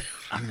movie, too.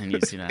 I'm going to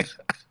need to see that.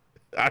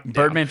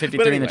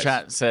 Birdman53 in the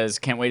chat says,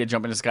 can't wait to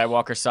jump into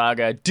Skywalker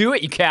Saga. Do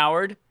it, you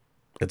coward.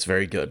 It's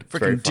very good.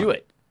 Freaking do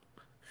it.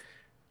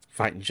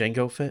 Fighting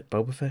Jango Fett,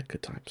 Boba Fett.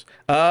 Good times.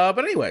 But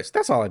anyways,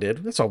 that's all I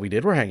did. That's all we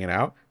did. We're hanging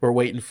out. We're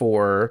waiting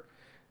for...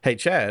 Hey,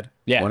 Chad,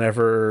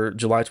 whenever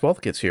July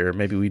 12th gets here,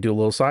 maybe we do a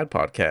little side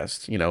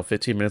podcast,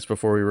 15 minutes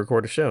before we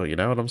record a show. You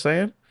know what I'm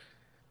saying?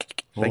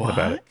 Thinking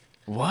about it.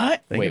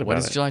 What? Wait, what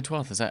is July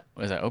 12th? Is that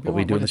Obi-Wan? What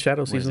we do in the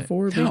Shadow Season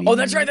 4, baby? Oh,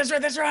 that's right.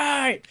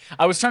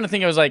 I was trying to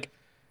think. I was like,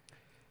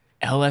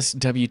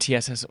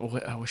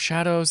 LSWTSS,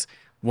 Shadows,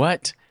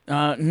 what?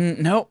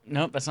 Nope,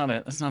 that's not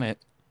it.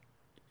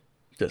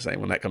 Just saying,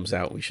 when that comes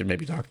out, we should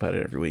maybe talk about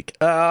it every week.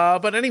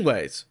 But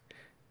anyways,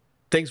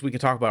 things we can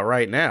talk about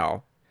right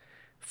now.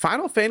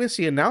 Final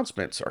Fantasy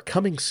announcements are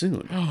coming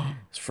soon.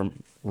 It's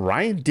from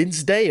Ryan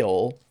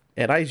Dinsdale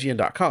at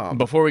IGN.com.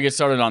 Before we get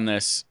started on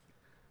this,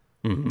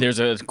 there's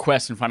a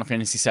quest in Final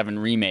Fantasy VII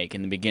Remake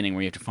in the beginning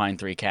where you have to find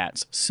 3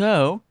 cats.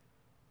 So,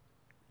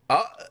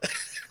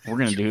 we're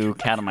going to do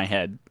Cat on My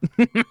Head.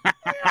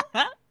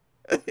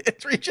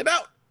 It's reaching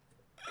out.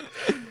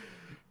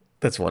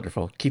 That's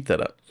wonderful. Keep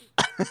that up.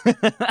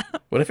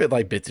 What if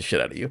it bit the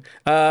shit out of you?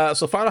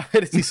 So Final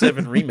Fantasy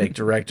VII Remake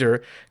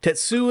director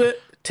Tetsuya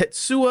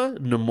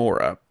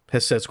Nomura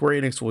has said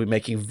Square Enix will be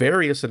making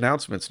various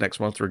announcements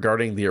next month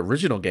regarding the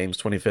original game's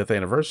 25th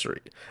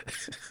anniversary.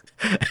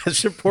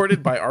 As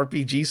reported by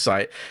RPG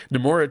site,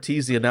 Nomura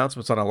teased the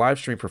announcements on a live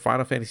stream for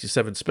Final Fantasy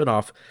VII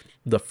spin-off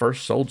The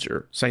First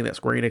Soldier, saying that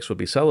Square Enix would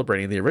be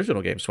celebrating the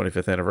original game's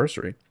 25th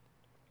anniversary.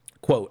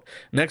 Quote,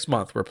 next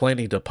month, we're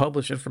planning to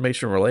publish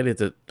information related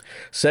to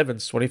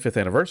 7's 25th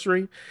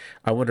anniversary.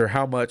 I wonder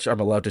how much I'm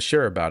allowed to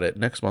share about it.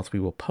 Next month, we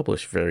will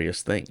publish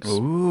various things.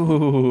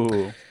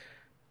 Ooh.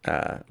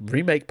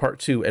 Remake Part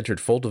 2 entered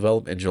full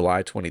development in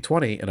July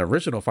 2020, and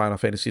original Final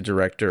Fantasy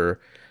director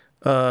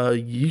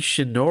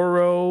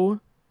Yoshinoro...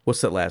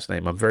 What's that last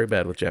name? I'm very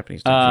bad with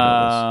Japanese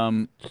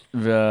names.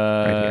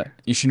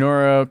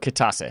 Yoshinoro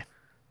Kitase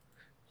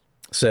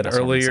said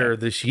earlier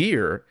this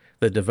year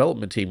the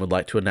development team would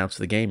like to announce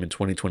the game in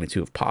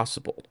 2022 if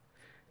possible.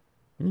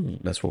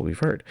 That's what we've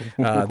heard.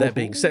 That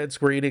being said,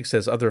 Square Enix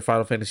has other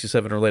Final Fantasy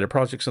VII related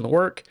projects in the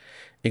work,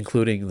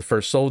 including The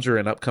First Soldier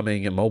and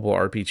upcoming mobile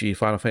RPG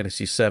Final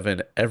Fantasy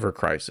VII Ever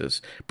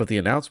Crisis, but the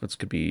announcements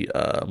could be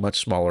much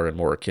smaller and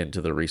more akin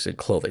to the recent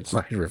clothing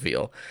line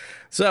reveal.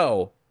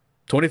 So,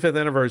 25th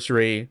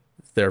anniversary,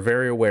 they're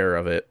very aware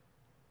of it.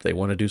 They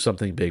want to do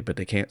something big, but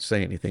they can't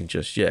say anything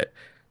just yet.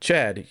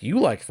 Chad, you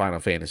like Final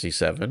Fantasy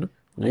VII.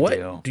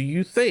 What do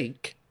you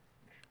think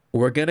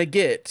we're going to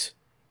get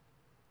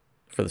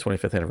for the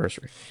 25th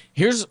anniversary?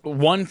 Here's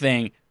one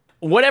thing.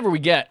 Whatever we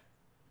get,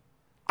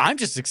 I'm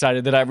just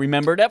excited that I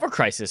remembered Ever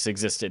Crisis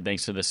existed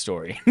thanks to this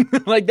story.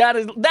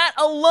 That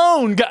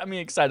alone got me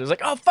excited. I was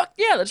like, oh, fuck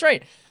yeah, that's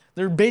right.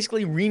 They're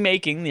basically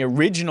remaking the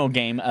original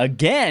game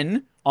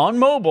again on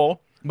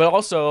mobile, but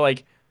also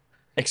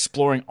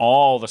exploring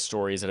all the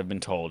stories that have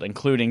been told,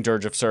 including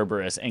Dirge of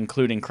Cerberus,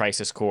 including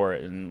Crisis Core,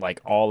 and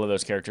all of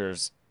those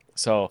characters.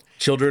 So,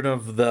 Children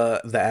of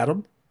the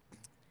Atom?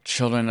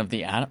 Children of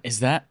the Atom? Is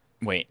that?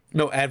 Wait.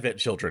 No, Advent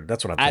Children.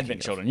 That's what I'm thinking.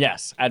 Advent Children,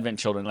 yes. Advent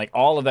Children.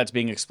 All of that's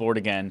being explored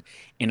again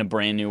in a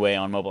brand new way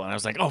on mobile. And I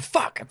was like, oh,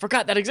 fuck, I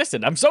forgot that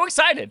existed. I'm so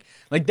excited.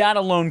 That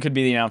alone could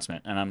be the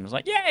announcement. And I'm just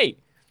like, yay.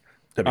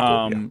 That'd be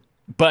cool, yeah.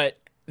 But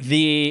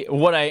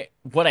what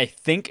I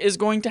think is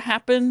going to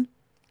happen,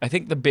 I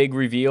think the big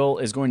reveal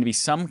is going to be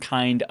some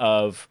kind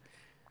of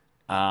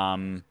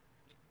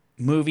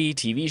movie,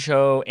 TV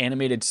show,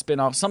 animated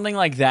spin-off, something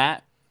like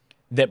that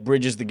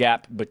bridges the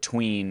gap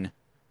between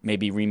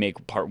maybe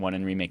Remake Part 1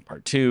 and Remake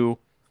Part 2.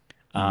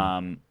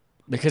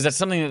 Because that's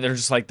something that they're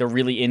just they're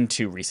really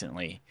into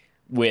recently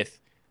with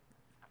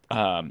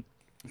Final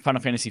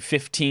Fantasy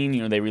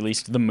 15. They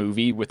released the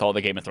movie with all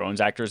the Game of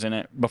Thrones actors in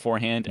it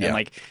beforehand. Yeah.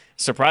 And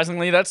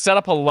surprisingly, that set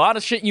up a lot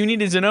of shit you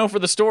needed to know for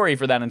the story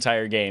for that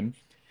entire game.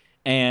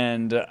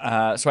 And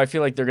so I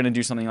feel like they're going to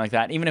do something like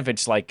that, even if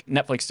it's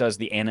Netflix does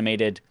the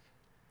animated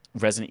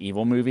Resident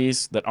Evil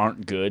movies that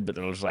aren't good, but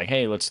they're just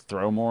hey, let's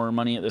throw more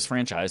money at this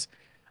franchise.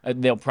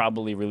 They'll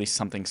probably release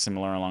something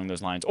similar along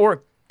those lines.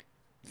 Or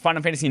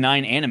Final Fantasy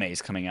IX anime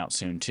is coming out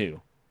soon, too.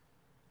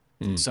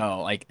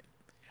 So,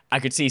 I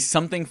could see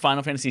something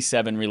Final Fantasy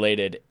VII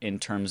related in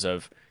terms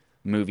of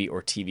movie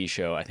or TV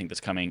show, I think,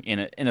 that's coming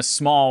in a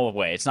small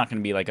way. It's not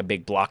going to be a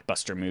big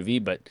blockbuster movie,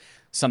 but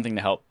something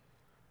to help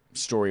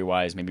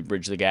story-wise, maybe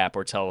bridge the gap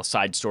or tell a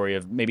side story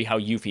of maybe how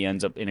Yuffie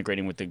ends up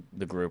integrating with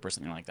the group or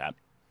something like that.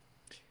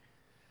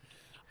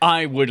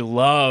 I would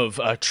love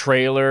a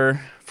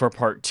trailer for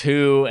part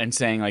 2 and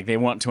saying like they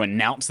want to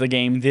announce the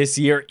game this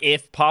year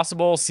if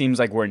possible. Seems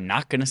like we're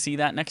not going to see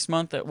that next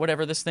month at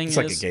whatever this thing is.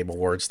 It's like a Game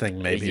Awards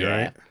thing maybe,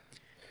 right?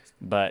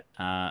 But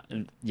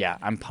yeah,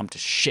 I'm pumped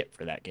as shit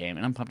for that game,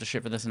 and I'm pumped as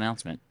shit for this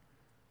announcement.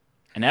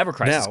 And Ever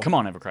Crisis, come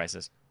on, Ever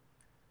Crisis.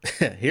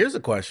 Here's a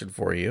question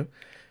for you,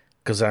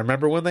 because I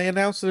remember when they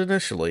announced it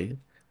initially,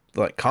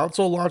 like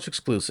console launch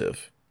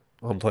exclusive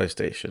on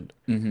PlayStation.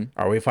 Mm-hmm.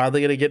 Are we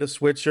finally going to get a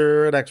Switch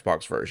or an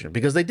Xbox version?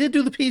 Because they did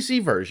do the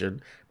PC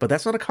version, but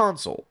that's not a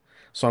console.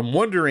 So I'm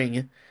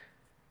wondering,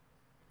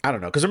 I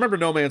don't know, because I remember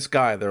No Man's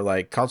Sky, they're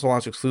like console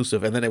launch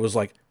exclusive, and then it was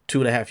like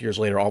 2.5 years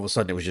later, all of a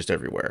sudden it was just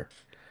everywhere.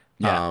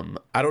 Yeah.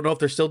 I don't know if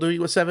they're still doing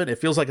it with 7. It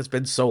feels like it's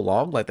been so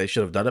long, like they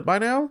should have done it by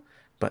now,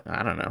 but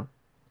I don't know.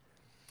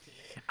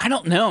 I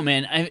don't know,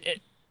 man.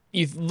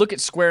 You look at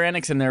Square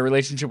Enix and their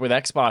relationship with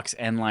Xbox,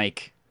 and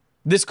like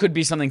this could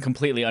be something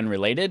completely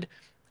unrelated,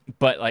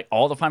 but like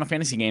all the Final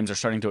Fantasy games are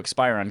starting to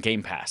expire on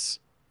Game Pass.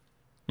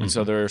 And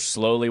so they're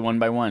slowly, one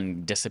by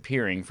one,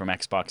 disappearing from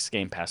Xbox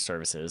Game Pass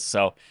services.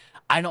 So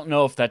I don't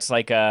know if that's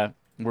like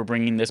we're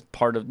bringing this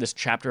part of this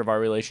chapter of our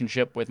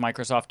relationship with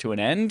Microsoft to an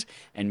end,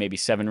 and maybe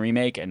 7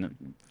 Remake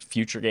and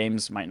future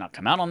games might not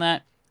come out on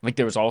that. Like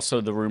there was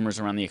also the rumors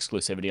around the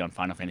exclusivity on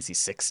Final Fantasy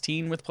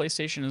 16 with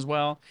PlayStation as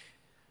well.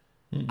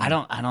 I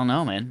don't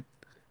know, man.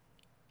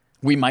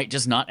 We might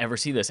just not ever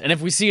see this. And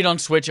if we see it on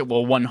Switch, it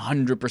will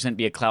 100%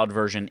 be a cloud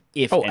version,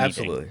 if anything.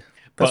 Absolutely.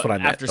 That's what I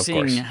meant, after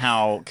seeing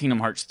how Kingdom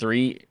Hearts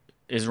 3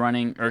 is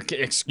running, or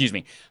excuse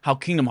me, how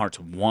Kingdom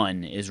Hearts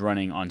 1 is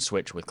running on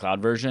Switch with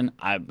cloud version,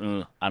 I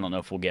don't know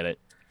if we'll get it.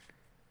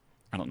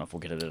 I don't know if we'll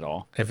get it at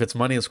all. If it's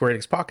money in Square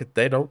Enix pocket,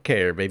 they don't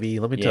care, baby.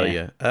 Let me tell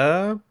you.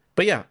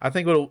 But yeah, I don't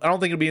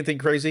think it'll be anything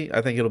crazy.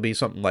 I think it'll be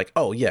something like,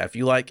 oh yeah, if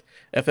you like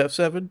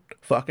FF7,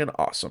 fucking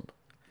awesome.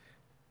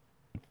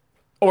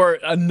 Or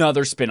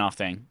another spin-off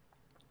thing.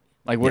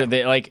 Like what are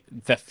they, like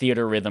the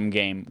Theater Rhythm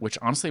game, which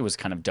honestly was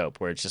kind of dope,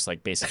 where it's just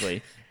like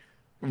basically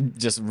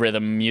just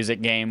rhythm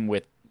music game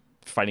with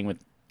fighting with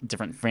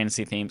different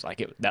fantasy themes.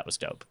 Like that was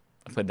dope.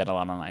 I played that a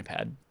lot on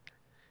iPad.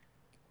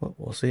 Well,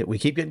 we'll see. We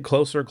keep getting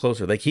closer and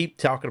closer. They keep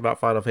talking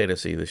about Final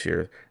Fantasy this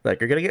year. Like,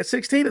 you're going to get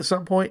 16 at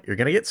some point. You're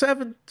going to get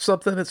 7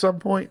 something at some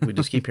point. We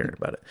just keep hearing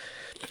about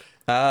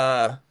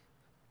it.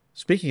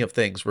 Speaking of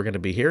things we're going to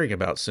be hearing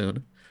about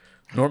soon,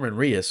 Norman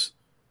Reedus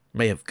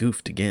may have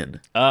goofed again.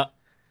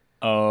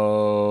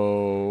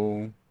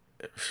 Oh.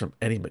 From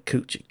Eddie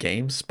Makuch at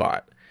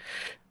GameSpot.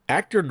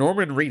 Actor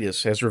Norman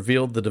Reedus has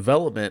revealed the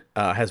development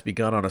has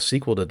begun on a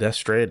sequel to Death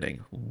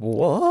Stranding.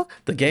 What?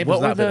 The game has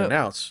not been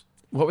announced.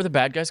 What were the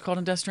bad guys called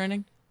in Death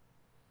Stranding?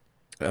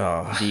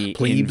 The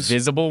plebes.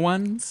 Invisible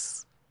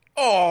Ones?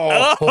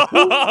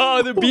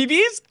 Oh! The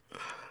BBs?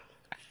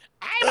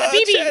 I'm a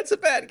BB! Chad's a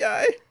bad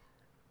guy.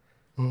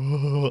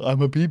 Oh,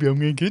 I'm a BB. I'm going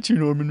to get you,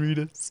 Norman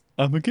Reedus.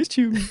 I'm going to get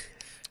you.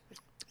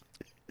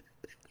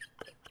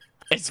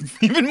 It's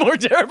even more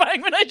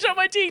terrifying when I show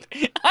my teeth.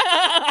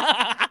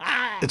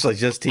 It's like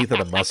just teeth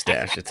and a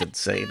mustache. It's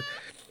insane.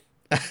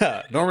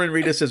 Norman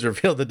Reedus has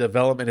revealed the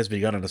development has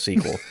begun on a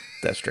sequel,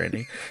 Death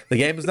Stranding. The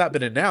game has not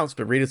been announced,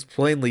 but Reedus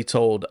plainly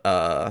told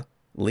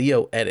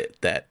Leo Edit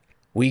that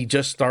we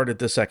just started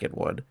the second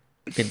one,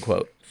 end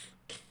quote.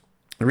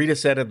 Reedus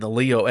said in the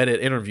Leo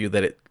Edit interview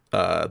that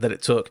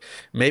it took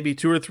maybe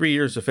 2 or 3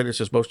 years to finish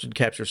his motion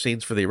capture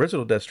scenes for the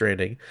original Death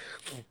Stranding,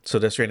 so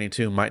Death Stranding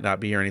 2 might not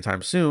be here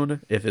anytime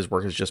soon if his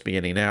work is just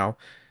beginning now.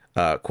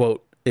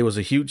 Quote, it was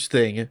a huge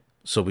thing,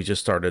 so we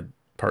just started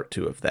part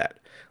 2 of that.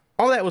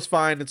 All that was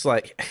fine. It's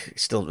like,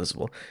 he's still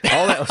invisible.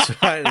 All that was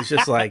fine. It's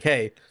just like,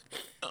 hey,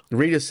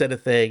 Reedus said a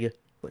thing.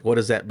 Like, what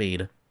does that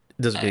mean? It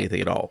doesn't mean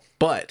anything at all.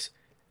 But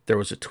there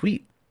was a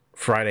tweet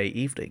Friday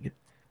evening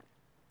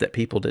that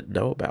people didn't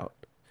know about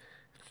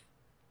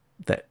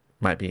that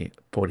might be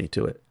pointing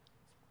to it.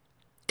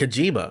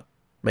 Kojima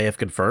may have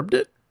confirmed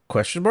it?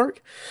 Question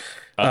mark.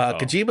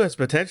 Kojima has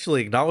potentially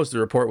acknowledged the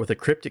report with a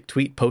cryptic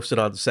tweet posted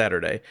on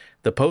Saturday.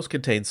 The post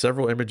contains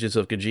several images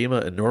of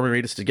Kojima and Norman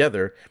Reedus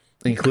together,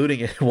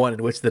 including one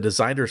in which the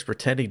designer is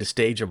pretending to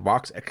stage a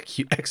mock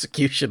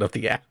execution of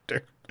the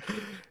actor.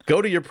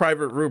 Go to your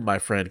private room, my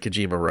friend,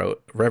 Kojima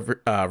wrote,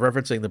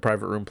 referencing the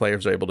private room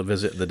players are able to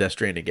visit in the Death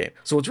Stranding game.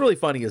 So what's really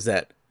funny is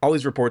that all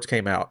these reports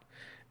came out,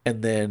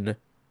 and then,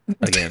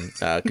 again,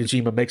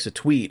 Kojima makes a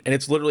tweet, and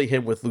it's literally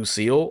him with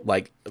Lucille,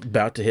 like,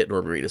 about to hit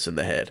Norman Reedus in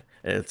the head.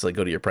 And it's like,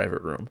 go to your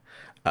private room.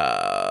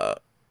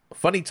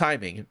 Funny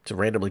timing to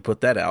randomly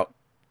put that out.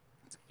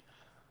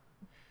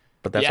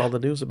 But that's all the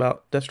news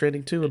about Death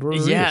Stranding 2 and Norman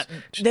Reedus.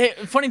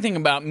 The funny thing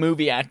about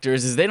movie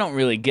actors is they don't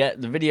really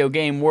get the video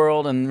game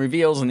world and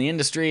reveals in the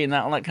industry and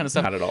all that kind of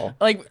stuff. Not at all.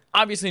 Like,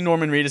 obviously,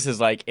 Norman Reedus is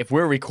like, if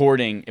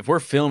we're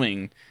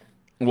filming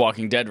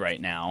Walking Dead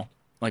right now,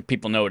 like,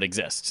 people know it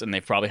exists, and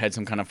they've probably had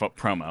some kind of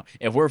promo.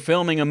 If we're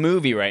filming a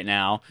movie right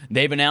now,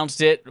 they've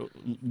announced it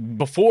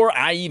before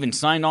I even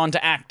signed on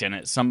to act in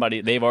it.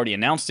 They've already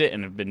announced it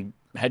and have been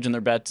hedging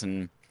their bets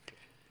and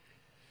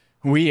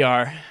We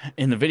are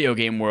in the video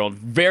game world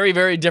very,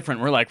 very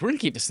different. We're like, we're gonna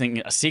keep this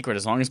thing a secret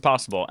as long as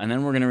possible, and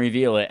then we're gonna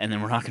reveal it, and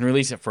then we're not gonna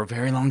release it for a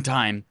very long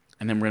time,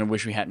 and then we're gonna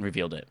wish we hadn't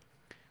revealed it.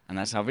 And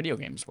that's how video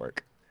games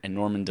work. And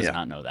Norman does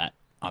not know that,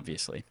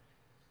 obviously.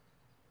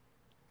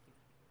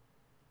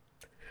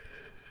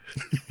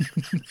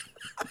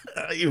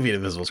 You mean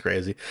Invisible's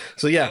crazy.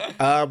 So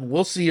yeah,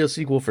 we'll see a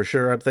sequel for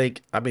sure.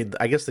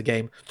 I guess the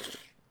game,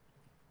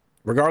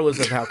 regardless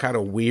of how kind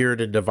of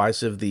weird and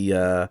divisive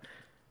the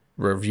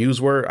reviews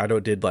were, I know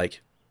it did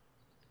like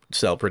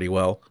sell pretty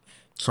well,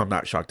 so I'm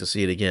not shocked to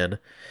see it again.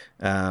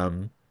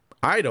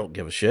 I don't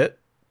give a shit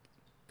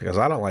because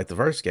I don't like the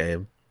first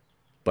game,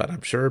 but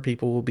I'm sure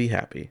people will be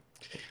happy.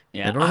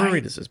 Yeah, and Norman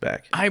Reedus is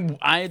back.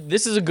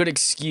 This is a good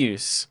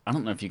excuse. I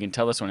don't know if you can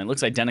tell this one. It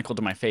looks identical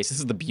to my face. This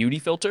is the beauty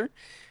filter,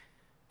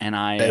 and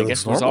I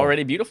guess it was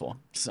already beautiful.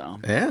 So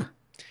yeah,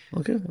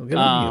 okay.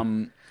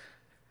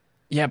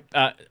 Yeah,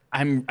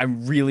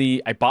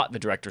 I bought the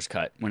director's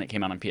cut when it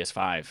came out on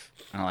PS5,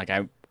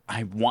 and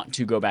I want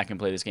to go back and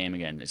play this game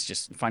again. It's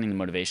just finding the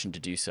motivation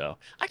to do so.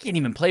 I can't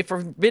even play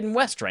Forbidden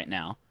West right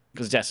now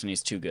because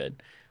Destiny's too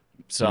good.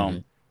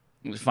 So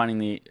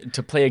finding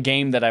to play a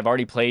game that I've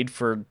already played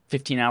for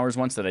 15 hours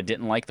once that I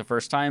didn't like the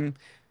first time.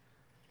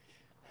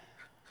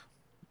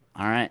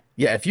 All right.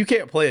 Yeah, if you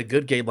can't play a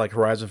good game like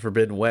Horizon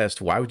Forbidden West,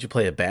 why would you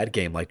play a bad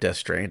game like Death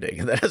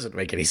Stranding? That doesn't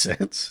make any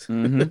sense.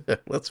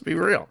 Let's be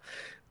real.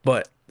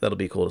 But that'll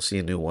be cool to see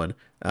a new one.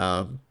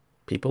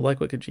 People like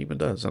what Kojima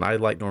does, and I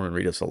like Norman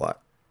Reedus a lot.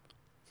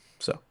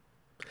 So,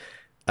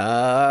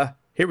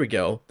 here we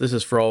go. This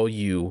is for all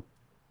you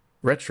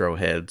retro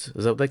heads.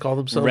 Is that what they call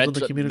themselves in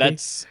the community?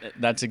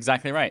 That's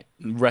exactly right.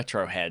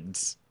 Retro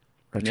heads.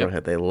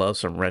 Retrohead. They love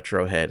some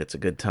Retrohead. It's a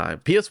good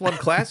time. PS1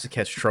 Classic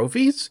has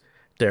trophies.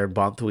 Darren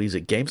Bonthouise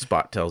at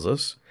GameSpot tells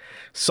us.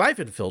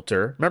 Siphon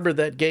Filter. Remember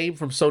that game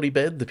from Sony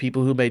Bend, the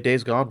people who made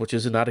Days Gone, which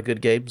is not a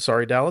good game.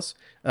 Sorry, Dallas.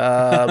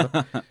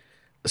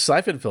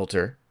 Siphon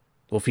Filter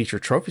will feature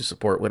trophy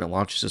support when it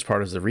launches as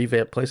part of the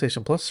revamped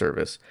PlayStation Plus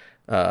service.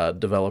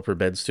 Developer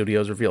Bend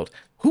Studios revealed.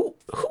 Who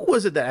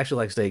was it that actually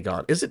likes Days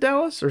Gone? Is it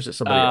Dallas or is it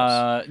somebody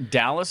else?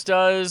 Dallas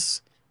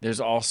does.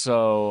 There's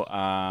also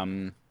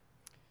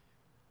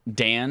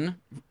Dan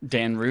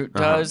Root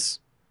does.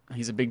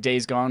 He's a big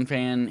Days Gone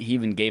fan. He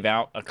even gave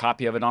out a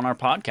copy of it on our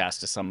podcast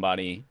to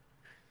somebody.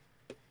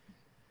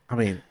 I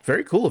mean,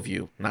 very cool of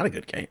you. Not a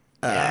good game.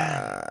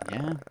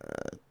 Yeah.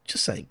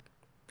 Just saying.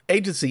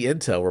 Agency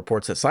Intel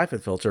reports that Siphon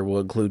Filter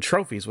will include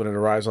trophies when it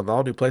arrives on the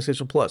all-new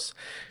PlayStation Plus.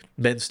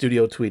 Bend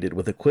Studio tweeted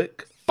with a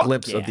quick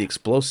glimpse of the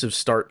explosive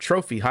start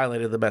trophy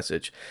highlighted the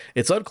message.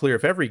 It's unclear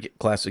if every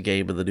classic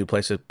game in the new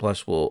PlayStation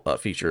Plus will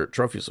feature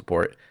trophy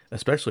support,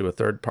 especially with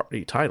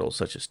third-party titles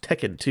such as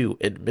Tekken 2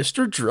 and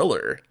Mr.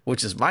 Driller,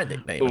 which is my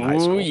nickname in high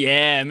school. Oh,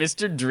 yeah,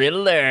 Mr.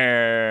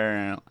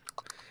 Driller.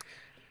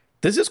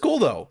 This is cool,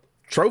 though.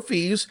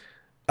 Trophies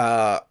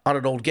on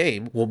an old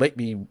game will make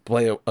me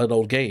play an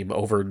old game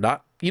over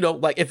not,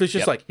 like if it's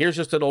just like, here's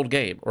just an old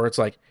game, or it's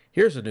like,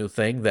 here's a new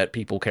thing that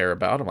people care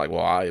about. I'm like,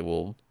 well, I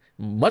will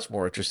much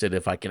more interested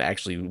if I can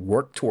actually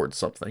work towards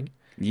something.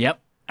 Yep,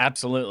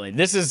 absolutely.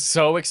 This is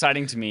so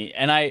exciting to me.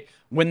 And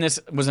when this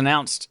was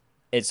announced,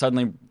 it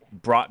suddenly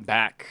brought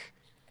back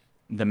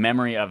the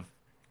memory of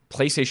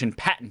PlayStation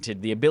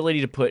patented the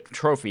ability to put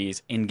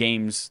trophies in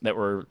games that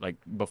were like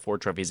before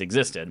trophies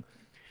existed,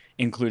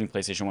 including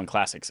PlayStation 1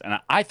 classics. And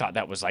I thought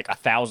that was like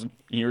 1,000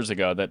 years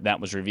ago that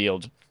was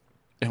revealed.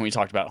 And we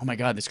talked about, oh my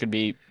God, this could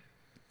be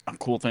a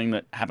cool thing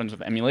that happens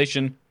with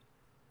emulation.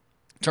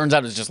 Turns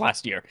out it was just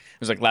last year. It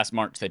was like last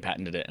March they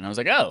patented it. And I was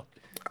like, oh.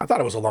 I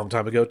thought it was a long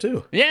time ago,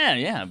 too.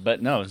 Yeah.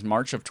 But no, it was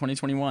March of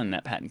 2021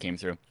 that patent came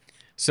through.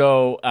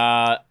 So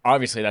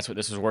obviously that's what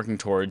this was working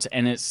towards.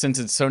 And since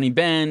it's Sony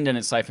Bend and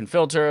it's Siphon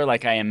Filter,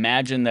 like I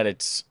imagine that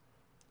it's,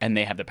 and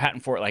they have the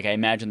patent for it, like I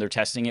imagine they're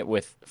testing it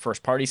with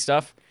first-party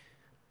stuff.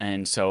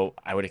 And so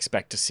I would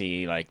expect to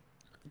see like,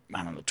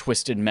 I don't know,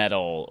 Twisted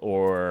Metal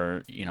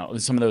or,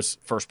 some of those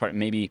first-party,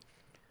 maybe,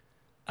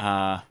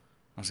 I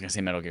was going to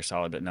say Metal Gear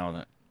Solid, but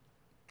no,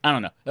 I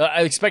don't know.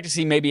 I expect to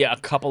see maybe a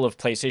couple of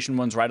PlayStation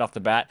ones right off the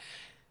bat.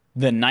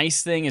 The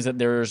nice thing is that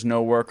there's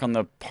no work on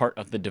the part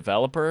of the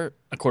developer,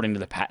 according to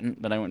the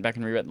patent that I went back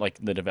and reread. Like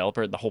the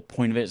developer, the whole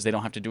point of it is they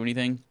don't have to do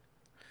anything.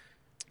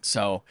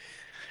 So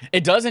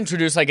it does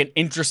introduce like an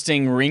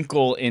interesting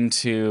wrinkle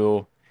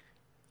into,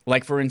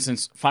 like for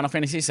instance, Final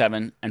Fantasy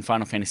VII and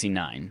Final Fantasy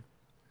IX.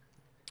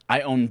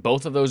 I own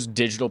both of those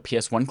digital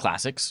PS1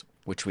 classics,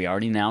 which we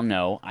already now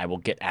know I will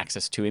get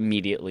access to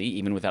immediately,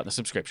 even without the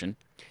subscription.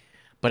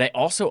 But I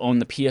also own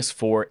the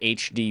PS4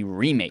 HD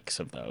remakes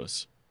of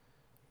those,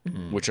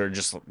 which are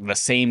just the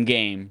same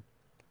game,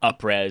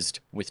 up-resed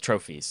with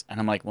trophies. And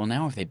I'm like, well,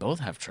 now if they both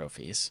have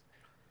trophies,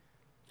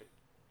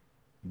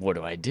 what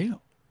do I do?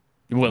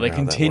 Will they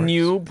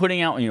continue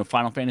putting out,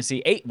 Final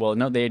Fantasy 8? Well,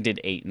 no, they did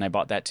 8, and I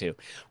bought that too.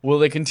 Will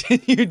they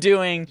continue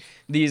doing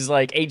these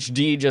like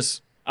HD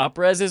just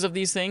up-reses of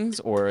these things,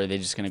 or are they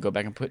just going to go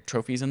back and put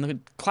trophies in the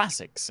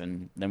classics,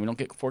 and then we don't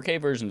get 4K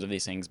versions of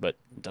these things, but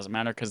it doesn't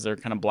matter because they're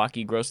kind of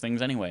blocky, gross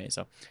things anyway,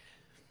 so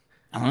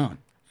I don't know.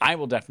 I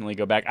will definitely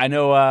go back. I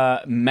know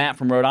Matt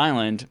from Rhode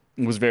Island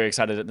was very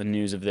excited at the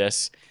news of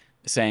this,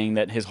 saying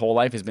that his whole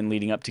life has been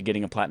leading up to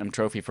getting a platinum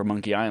trophy for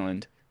Monkey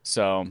Island.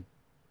 So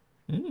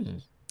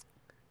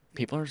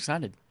people are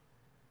excited.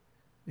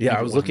 Yeah,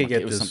 I was looking at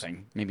this. It was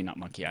something, maybe not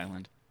Monkey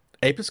Island.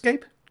 Ape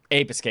Escape?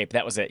 Ape Escape,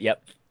 that was it,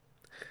 yep.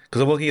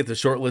 Because I'm looking at the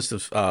short list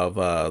of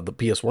the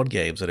PS1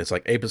 games, and it's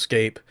like Ape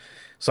Escape,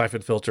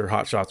 Siphon Filter,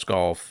 Hot Shots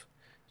Golf,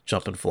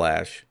 Jumpin'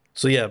 Flash.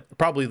 So yeah,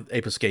 probably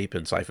Ape Escape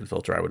and Siphon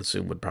Filter, I would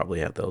assume, would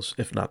probably have those,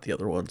 if not the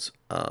other ones,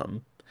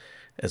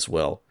 as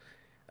well.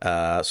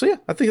 So yeah,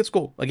 I think it's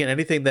cool. Again,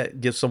 anything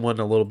that gives someone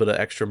a little bit of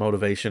extra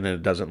motivation and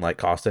it doesn't like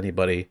cost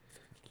anybody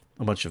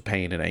a bunch of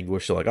pain and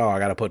anguish. So like, oh, I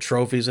got to put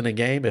trophies in a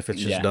game if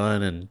it's just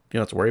done and you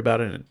don't have to worry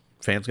about it and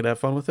fans can have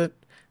fun with it.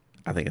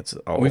 I think it's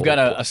all. We've got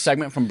a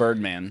segment from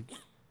Birdman.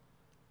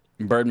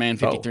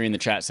 Birdman53 in the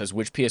chat says,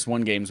 which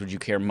PS1 games would you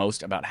care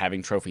most about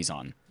having trophies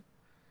on?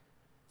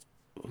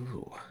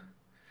 Ooh.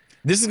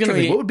 This is going to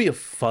be... What would be a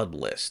fun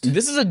list?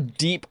 This is a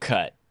deep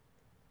cut.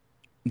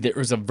 There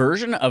was a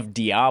version of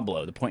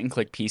Diablo, the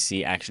point-and-click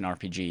PC action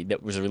RPG,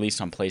 that was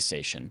released on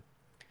PlayStation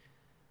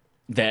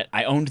that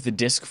I owned the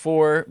disc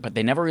for, but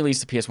they never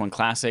released the PS1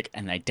 Classic,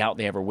 and I doubt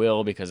they ever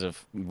will because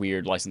of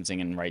weird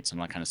licensing and rights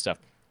and all that kind of stuff.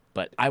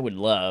 But I would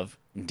love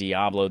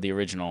Diablo, the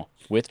original,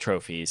 with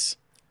trophies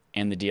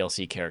and the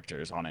DLC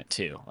characters on it,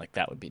 too. Like,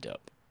 that would be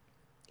dope.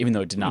 Even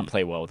though it did not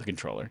play well with the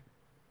controller.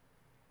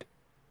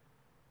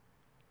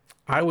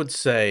 I would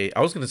say,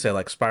 I was going to say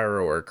like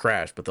Spyro or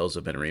Crash, but those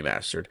have been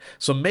remastered.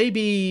 So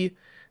maybe,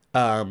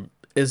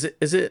 is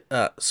it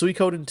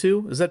Suikoden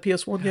 2? Is that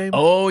PS1 game?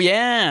 Oh,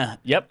 yeah.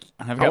 Yep.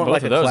 I've got both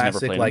like of those.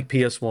 Classic, never played like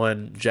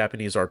PS1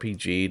 Japanese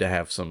RPG to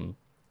have some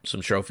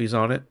trophies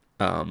on it.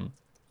 I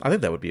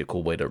think that would be a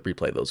cool way to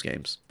replay those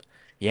games.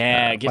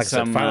 Yeah, get like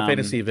some. I said, Final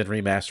Fantasy have been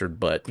remastered,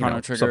 but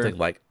Chrono Trigger. something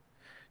like,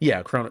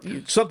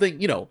 something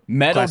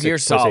Metal Gear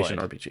Solid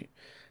RPG.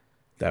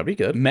 That would be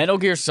good. Metal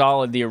Gear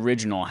Solid, the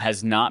original,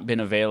 has not been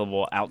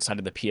available outside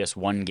of the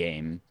PS1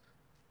 game,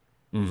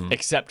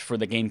 except for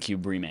the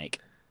GameCube remake.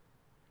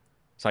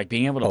 So like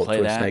being able to play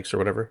that, Snakes or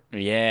whatever.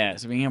 Yeah,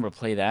 so being able to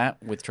play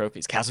that with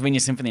trophies, Castlevania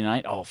Symphony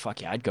Night. Oh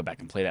fuck yeah, I'd go back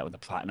and play that with the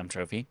platinum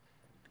trophy.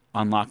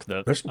 Unlock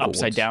the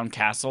upside down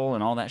castle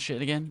and all that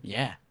shit again.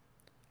 Yeah.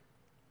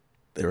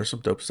 There was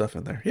some dope stuff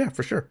in there. Yeah,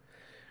 for sure.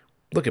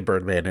 Look at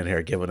Birdman in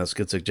here giving us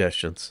good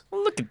suggestions.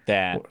 Look at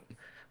that.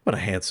 What a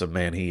handsome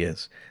man he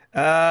is.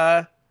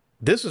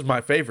 This is my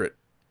favorite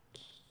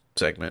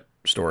segment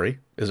story.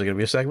 Is it going to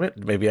be a segment?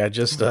 Maybe I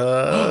just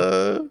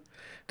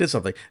did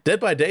something. Dead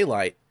by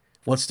Daylight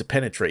wants to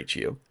penetrate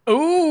you.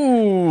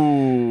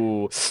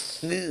 Ooh.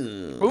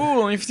 Ooh,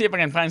 let me see if I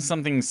can find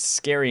something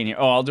scary in here.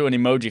 Oh, I'll do an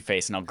emoji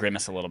face and I'll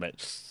grimace a little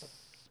bit.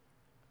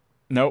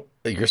 Nope.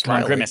 You're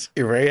smiling. Grimace.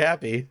 You're very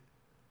happy.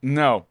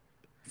 No.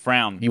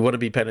 Frown. You want to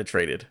be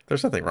penetrated.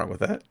 There's nothing wrong with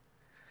that.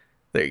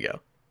 There you go.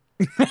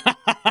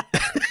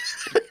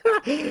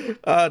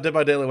 Dead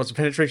by Daylight wants to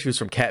penetrate you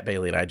from Kat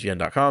Bailey at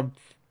IGN.com.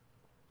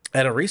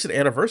 At a recent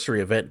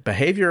anniversary event,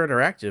 Behavior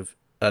Interactive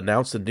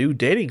announced a new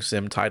dating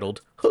sim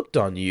titled Hooked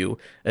on You,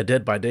 a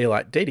Dead by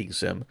Daylight dating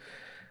sim.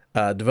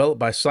 Developed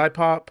by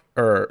Psyop,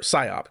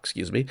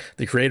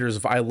 the creators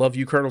of I Love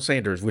You, Colonel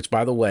Sanders, which,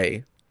 by the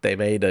way, they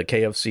made a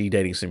KFC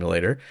dating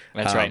simulator.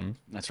 That's right.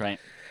 That's right.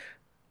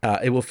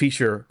 It will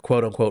feature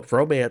quote-unquote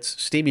romance,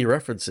 steamy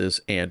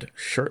references, and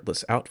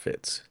shirtless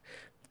outfits.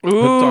 Ooh.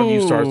 Hooked on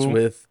You starts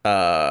with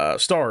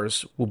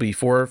stars will be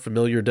 4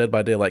 familiar Dead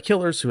by Daylight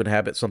killers who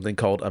inhabit something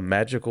called a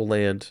magical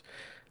land.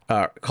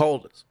 There's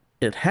too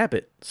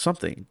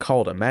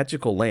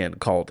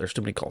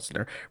many calls in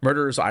there.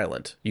 Murderer's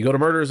Island. You go to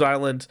Murderer's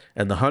Island,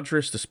 and the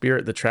Huntress, the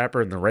Spirit, the Trapper,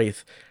 and the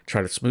Wraith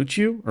try to smooch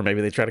you, or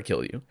maybe they try to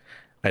kill you.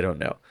 I don't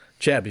know.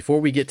 Chad,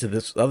 before we get to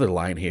this other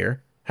line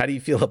here, how do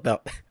you feel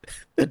about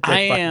the Dead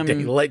by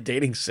Daylight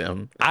dating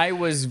sim? I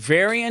was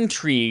very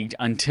intrigued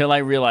until I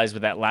realized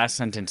with that last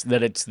sentence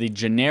that it's the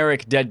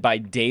generic Dead by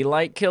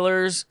Daylight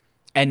killers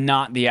and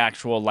not the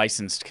actual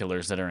licensed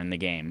killers that are in the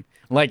game.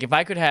 Like, if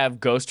I could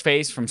have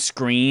Ghostface from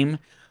Scream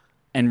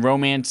and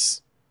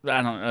romance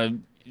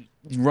them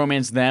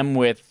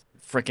with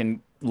frickin'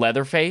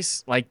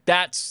 Leatherface, like,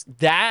 that's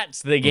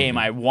the game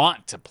I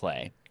want to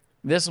play.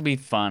 This will be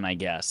fun, I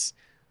guess.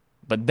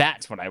 But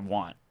that's what I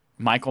want.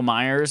 Michael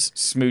Myers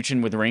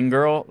smooching with Ring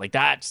Girl, like,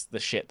 that's the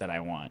shit that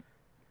I want.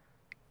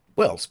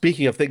 Well,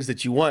 speaking of things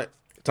that you want,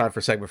 time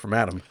for segment from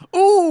Adam.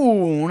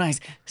 Ooh, nice.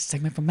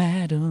 Segment from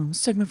Adam.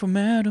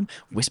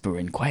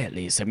 Whispering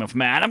quietly, segment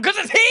from Adam, because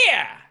it's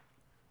here!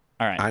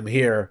 All right. I'm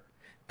here.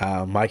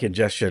 My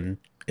congestion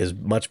is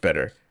much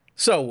better.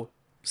 So,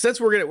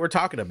 since we're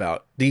talking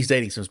about these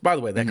dating sims, by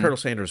the way, that Colonel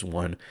Sanders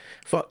one,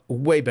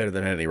 way better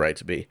than any right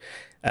to be.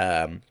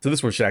 So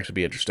this one should actually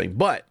be interesting.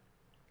 But,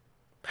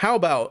 how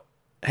about...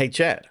 Hey,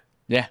 Chad.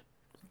 Yeah.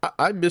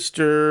 I'm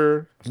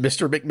Mr.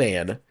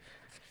 McMahon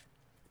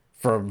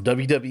from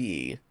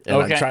WWE. And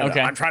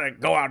I'm trying to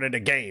go out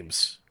into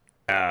games.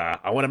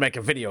 I want to make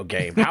a video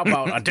game. How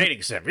about a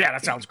dating sim? Yeah,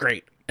 that sounds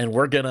great. And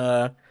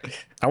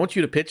I want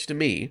you to pitch to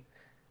me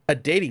a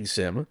dating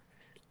sim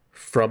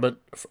from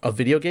a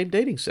video game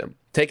dating sim.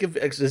 Take an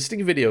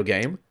existing video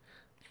game,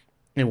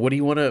 and what do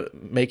you want to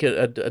make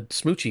it a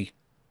smoochy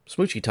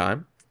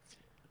time?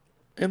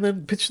 And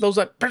then pitch those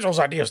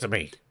ideas to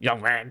me,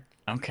 young man.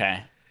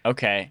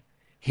 Okay.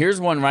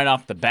 Here's one right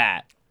off the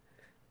bat.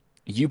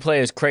 You play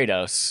as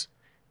Kratos,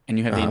 and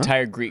you have the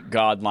entire Greek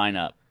god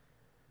lineup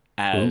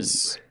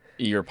as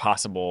your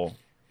possible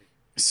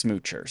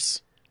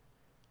smoochers.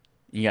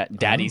 You got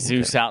Daddy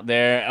Zeus out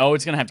there. Oh,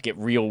 it's going to have to get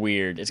real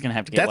weird. It's going to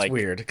have to get That's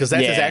weird, because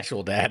that's his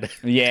actual dad.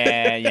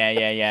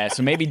 Yeah.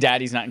 So maybe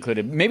Daddy's not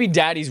included. Maybe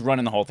Daddy's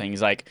running the whole thing.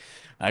 He's like,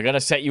 I got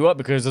to set you up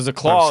because there's a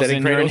clause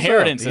in your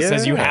inheritance that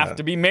says you have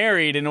to be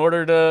married in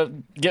order to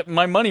get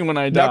my money when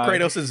I die. Now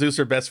Kratos and Zeus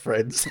are best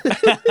friends.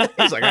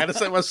 He's like, I had to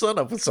set my son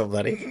up with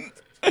somebody.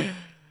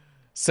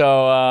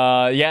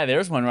 So,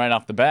 there's one right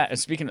off the bat.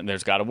 Speaking of,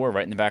 there's God of War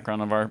right in the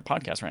background of our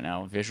podcast right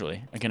now,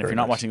 visually. Again, if you're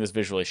not watching this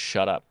visually,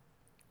 shut up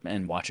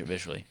and watch it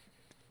visually.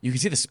 You can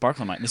see the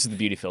sparkle in my... This is the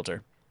beauty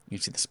filter. You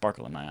can see the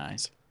sparkle in my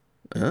eyes.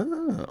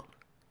 Oh.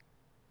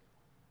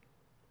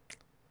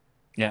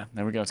 Yeah,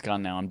 there we go. It's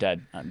gone now. I'm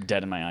dead. I'm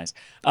dead in my eyes.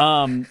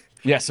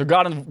 So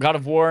God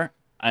of War,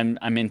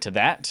 I'm into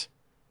that.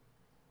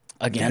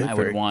 Again, I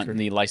would want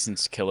the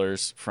licensed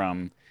killers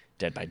from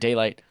Dead by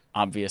Daylight,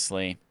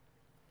 obviously.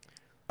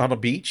 On a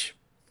beach?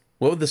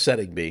 What would the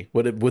setting be?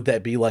 Would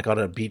that be like on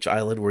a beach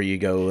island where you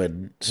go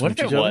and What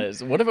if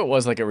it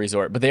was like a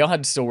resort, but they all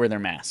had to still wear their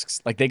masks?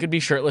 Like they could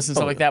be shirtless and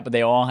stuff like that, but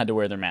they all had to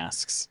wear their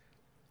masks.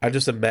 I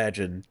just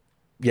imagine,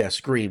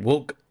 Scream.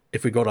 Well,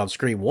 if we go down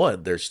Scream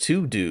 1, there's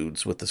 2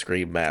 dudes with the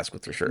Scream mask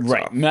with their shirts off.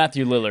 Right,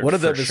 Matthew Lillard. One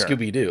of them is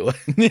Scooby-Doo.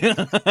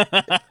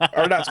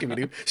 Or not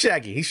Scooby-Doo.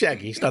 Shaggy. He's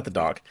Shaggy. He's not the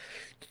dog.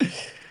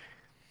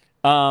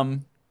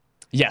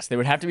 Yes, they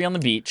would have to be on the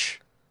beach.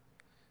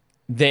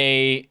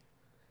 They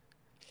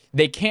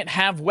can't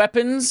have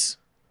weapons,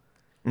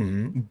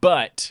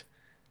 but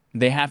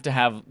they have to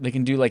have... They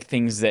can do like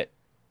things that...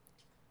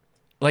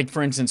 Like,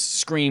 for instance,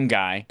 Scream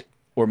Guy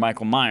or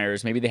Michael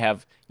Myers, maybe they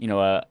have,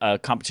 a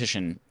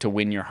competition to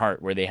win your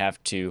heart where they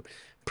have to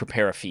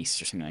prepare a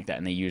feast or something like that,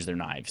 and they use their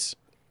knives.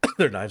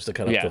 Their knives to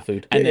cut up the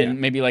food. And then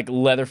maybe like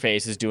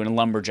Leatherface is doing a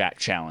lumberjack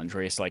challenge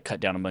where he has to like cut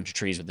down a bunch of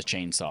trees with a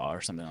chainsaw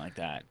or something like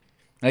that.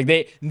 Like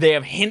they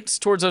have hints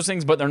towards those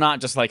things, but they're not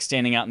just like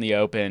standing out in the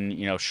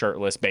open,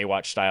 shirtless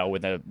Baywatch style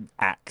with an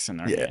axe in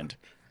their hand.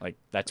 Like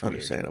that's weird.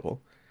 Understandable.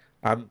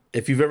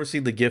 If you've ever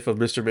seen the gif of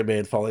Mr.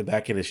 McMahon falling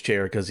back in his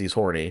chair because he's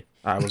horny,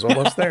 I was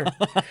almost there.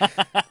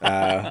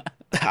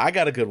 I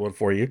got a good one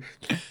for you.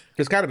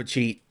 It's kind of a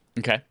cheat.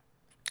 Okay.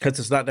 Because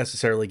it's not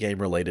necessarily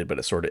game related, but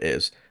it sort of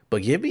is.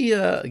 But give me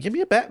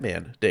a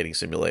Batman dating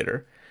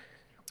simulator.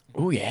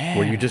 Oh yeah.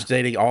 Where you're just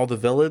dating all the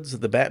villains of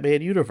the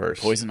Batman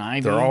universe. Poison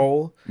Ivy. They're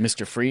all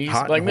Mr. Freeze.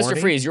 Hot like and Mr.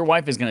 horny. Freeze, your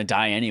wife is gonna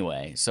die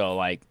anyway. So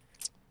like,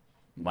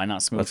 why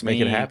not smooth? Let's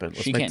make it happen. She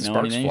Let's make can't the know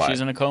sparks anything. fly.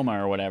 She's in a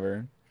coma or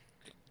whatever.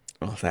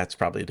 Well, that's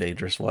probably a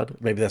dangerous one.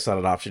 Maybe that's not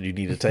an option you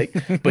need to take.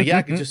 But yeah,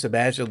 I could just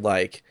imagine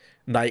like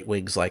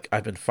Nightwing's like,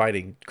 I've been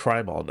fighting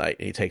crime all night,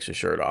 and he takes his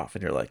shirt off,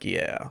 and you're like,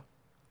 yeah.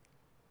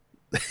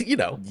 That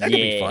could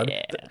be fun.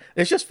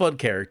 It's just fun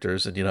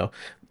characters, and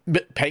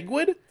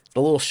Penguin,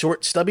 the little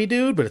short stubby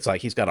dude, but it's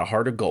like he's got a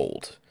heart of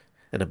gold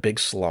and a big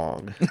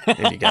slong,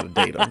 and you got to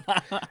date him.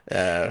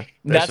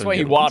 That's why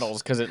he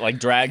waddles, because it like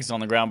drags on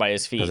the ground by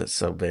his feet. Because it's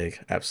so big.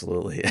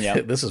 Absolutely.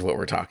 Yep. This is what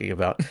we're talking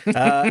about.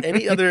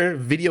 Any other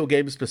video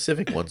game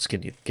specific ones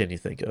can you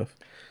think of?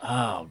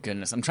 Oh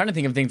goodness, I'm trying to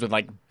think of things with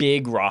like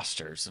big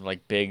rosters,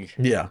 like big.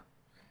 Yeah.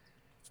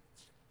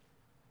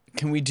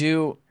 Can we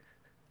do?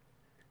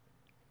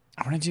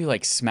 I want to do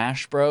like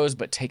Smash Bros,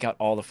 but take out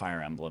all the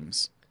Fire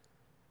Emblems.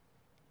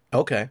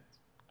 Okay.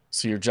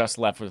 So you're just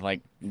left with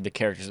like the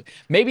characters.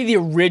 Maybe the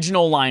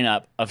original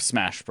lineup of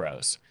Smash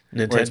Bros.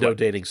 Nintendo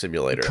dating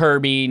simulator.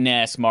 Kirby,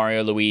 Ness,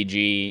 Mario,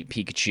 Luigi,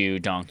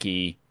 Pikachu,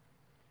 Donkey.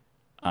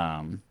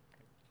 Yeah.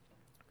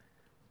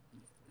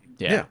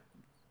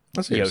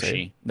 That's what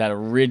Yoshi. That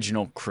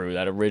original crew,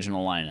 that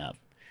original lineup.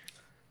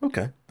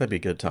 Okay. That'd be a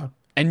good time.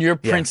 And you're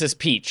Princess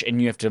Peach, and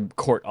you have to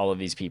court all of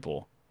these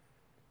people.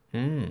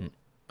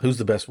 Who's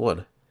the best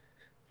one?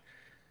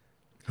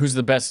 Who's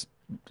the best?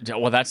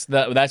 Well, that's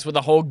what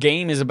the whole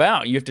game is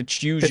about. You have to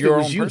choose If your it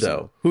was own you, person.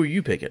 though, who are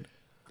you picking?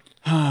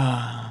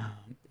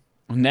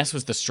 Ness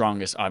was the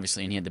strongest,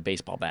 obviously, and he had the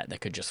baseball bat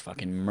that could just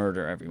fucking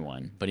murder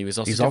everyone. But he was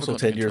also He's also difficult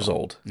to 10 years control.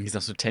 old. He's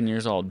also 10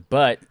 years old.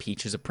 But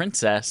Peach is a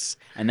princess,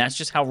 and that's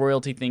just how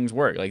royalty things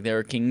work. Like there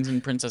are kings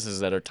and princesses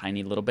that are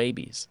tiny little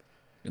babies.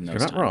 In those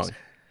You're not times. wrong.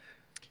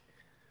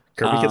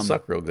 Kirby can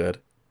suck real good.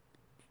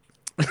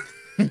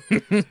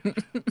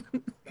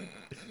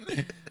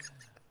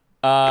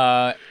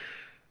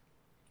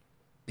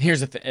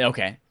 Here's the thing.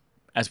 Okay,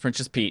 as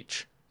Princess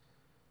Peach,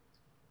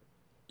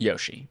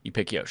 Yoshi. You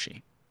pick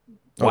Yoshi.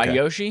 Why Okay.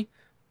 Yoshi?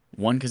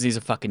 One, because he's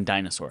a fucking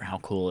dinosaur. How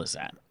cool is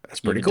that?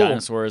 That's You have pretty a cool.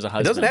 Dinosaur as a It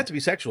husband. doesn't have to be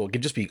sexual. It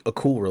can just be a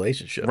cool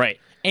relationship. Right.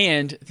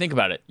 And think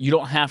about it. You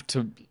don't have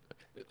to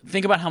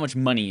think about how much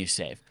money you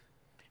save.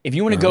 If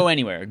you want to go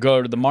anywhere,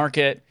 go to the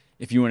market.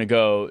 if you want to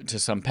go to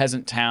some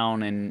peasant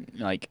town and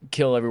like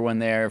kill everyone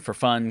there for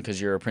fun because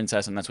you're a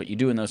princess and that's what you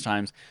do in those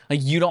times, like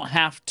you don't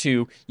have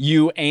to,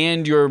 you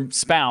and your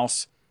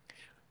spouse,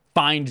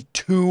 find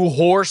 2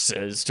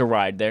 horses to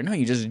ride there. No,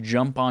 you just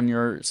jump on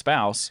your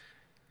spouse,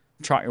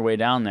 trot your way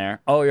down there.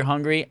 Oh, you're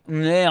hungry?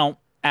 No.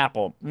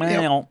 Apple.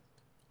 No.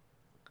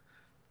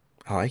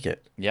 I like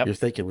it. Yep. You're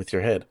thinking with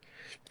your head.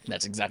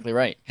 That's exactly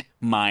right.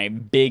 My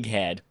big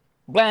head.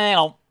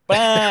 Blow,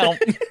 blow,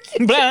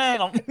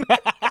 blow.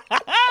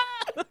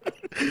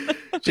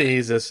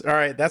 Jesus. All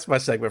right, that's my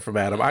segment from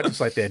Adam. I just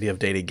like the idea of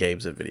dating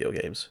games and video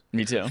games.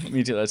 Me too.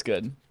 Me too. That's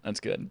good. That's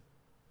good.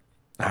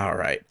 All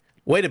right.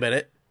 Wait a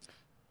minute.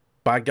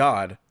 By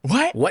God.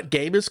 What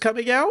game is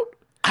coming out?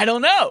 I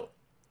don't know.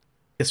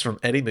 It's from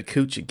Eddie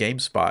McCooch at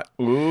GameSpot.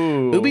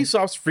 Ooh.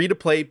 Ubisoft's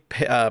free-to-play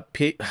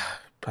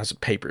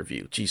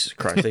pay-per-view. Jesus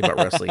Christ, think about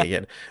wrestling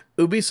again.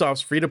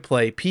 Ubisoft's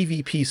free-to-play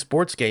PvP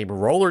sports game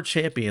Roller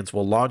Champions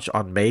will launch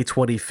on May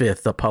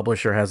 25th, the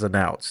publisher has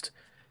announced.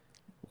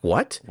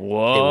 What? It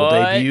will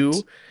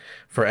debut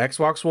for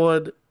Xbox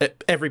One,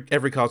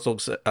 every console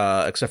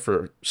except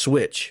for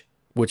Switch,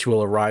 which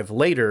will arrive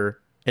later,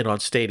 and on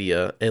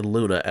Stadia and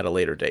Luna at a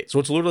later date. So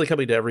it's literally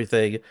coming to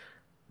everything.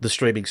 The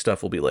streaming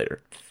stuff will be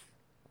later.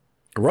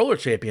 Roller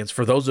Champions,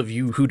 for those of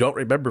you who don't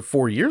remember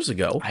 4 years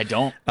ago, I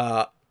don't.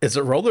 Is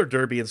a roller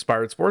derby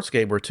inspired sports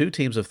game where 2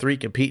 teams of 3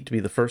 compete to be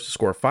the first to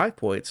score 5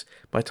 points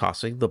by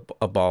tossing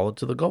a ball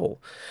into the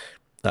goal.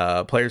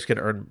 Players can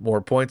earn more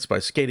points by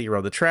skating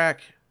around the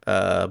track.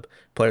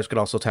 Players can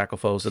also tackle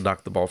foes and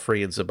knock the ball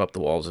free and zip up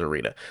the walls in the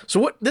arena. So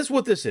what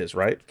this is,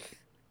 right?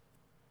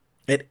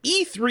 At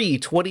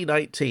E3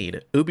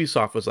 2019,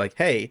 Ubisoft was like,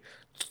 hey,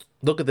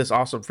 look at this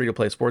awesome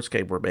free-to-play sports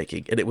game we're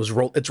making. And it's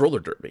roller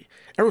derby.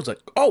 Everyone's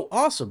like, oh,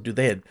 awesome. Dude,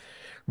 they had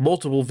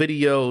multiple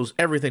videos.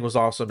 Everything was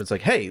awesome. It's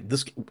like, hey,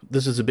 this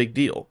is a big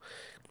deal.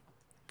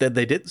 Then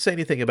they didn't say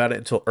anything about it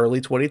until early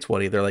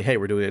 2020. They're like, hey,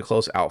 we're doing a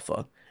close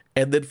alpha.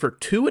 And then for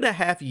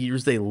 2.5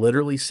 years, they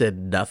literally said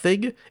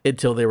nothing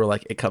until they were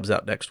like, it comes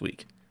out next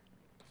week.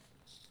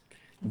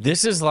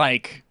 This is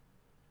like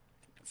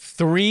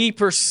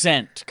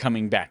 3%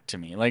 coming back to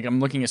me. Like I'm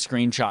looking at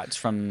screenshots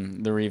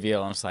from the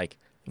reveal and it's like,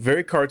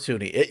 very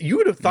cartoony. You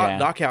would have thought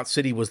Knockout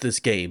City was this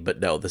game, but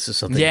no, this is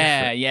something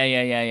different.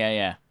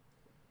 Yeah.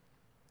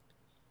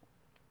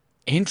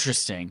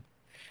 Interesting.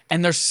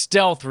 And they're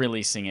stealth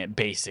releasing it,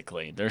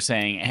 basically. They're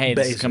saying, hey,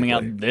 this is coming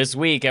out this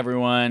week,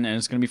 everyone, and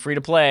it's going to be free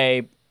to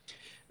play.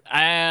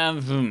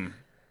 Something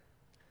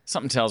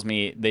tells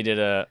me they did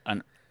a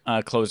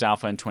closed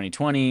alpha in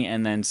 2020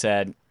 and then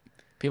said,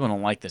 people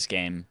don't like this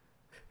game.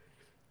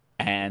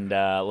 And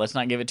let's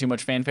not give it too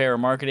much fanfare or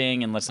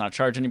marketing, and let's not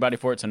charge anybody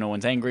for it so no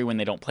one's angry when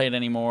they don't play it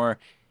anymore.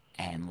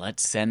 And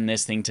let's send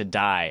this thing to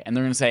die. And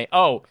they're going to say,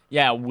 oh,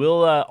 yeah,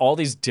 we'll all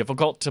these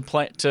difficult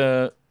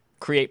to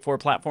create for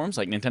platforms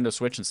like Nintendo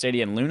Switch and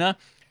Stadia and Luna,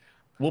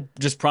 we'll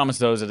just promise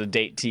those at a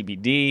date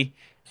TBD,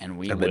 and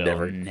we will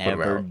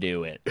never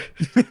do it.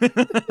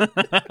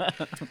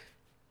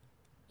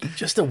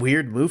 Just a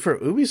weird move for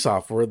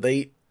Ubisoft where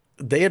they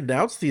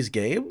announce these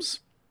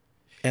games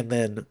and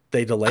then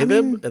they delay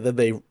them and then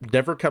they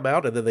never come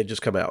out and then they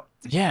just come out.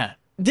 Yeah.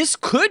 This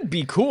could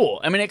be cool.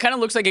 I mean, it kind of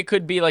looks like it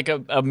could be like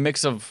a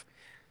mix of,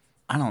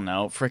 I don't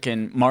know,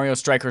 freaking Mario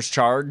Strikers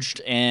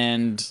Charged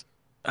and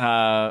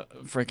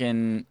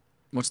freaking,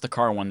 what's the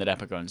car one that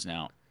Epic owns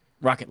now?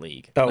 Rocket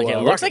League. Oh, it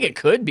looks like it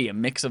could be a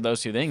mix of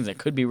those two things. It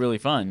could be really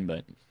fun,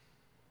 but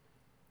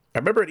I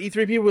remember at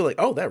E3 people were like,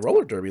 oh, that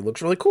roller derby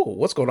looks really cool.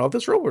 What's going on with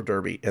this roller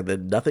derby? And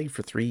then nothing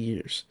for 3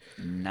 years.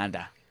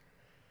 Nada.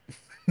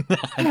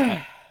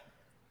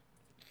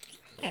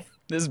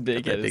 This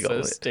big head is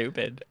so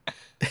stupid.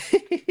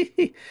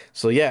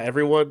 So yeah,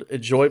 everyone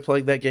enjoy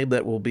playing that game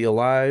that will be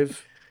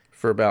alive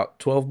for about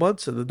 12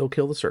 months and then they'll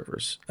kill the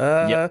servers.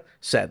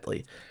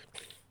 Sadly.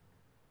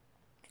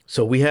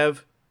 So we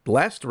have the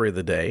last story of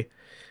the day.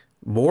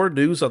 More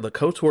news on the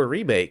KOTOR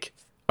remake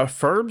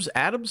affirms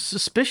Adam's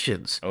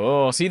suspicions.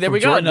 Oh, see, there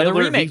we go. Another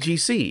remake.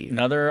 VGC.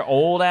 Another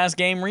old-ass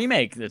game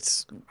remake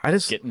that's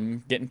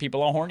getting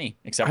people all horny,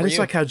 except for you. I just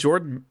like how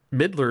Jordan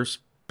Midler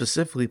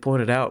specifically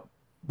pointed out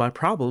my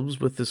problems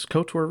with this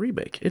KOTOR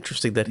remake.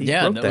 Interesting that he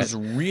wrote that. Yeah, that was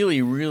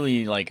really,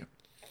 really,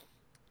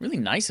 really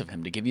nice of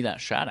him to give you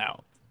that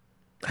shout-out.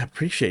 I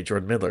appreciate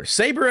Jordan Midler.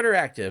 Saber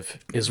Interactive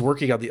is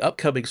working on the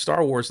upcoming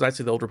Star Wars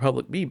Knights of the Old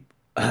Republic meme.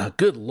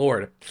 Good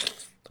Lord.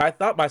 I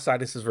thought my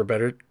sinuses were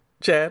better,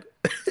 Chad.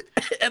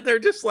 And they're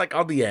just like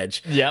on the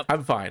edge. Yep.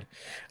 I'm fine.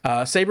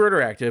 Saber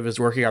Interactive is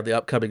working on the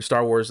upcoming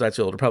Star Wars Knights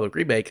of the Old Republic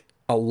remake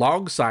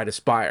alongside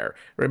Aspyr.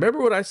 Remember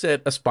when I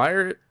said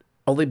Aspyr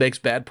only makes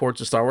bad ports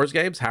of Star Wars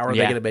games? How are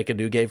they going to make a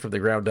new game from the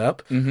ground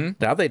up? Mm-hmm.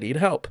 Now they need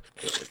help.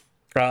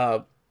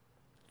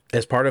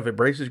 As part of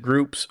Embrace's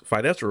Group's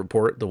financial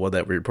report, the one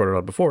that we reported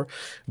on before,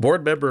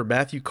 board member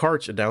Matthew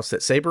Karch announced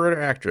that Saber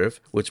Interactive,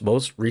 which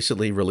most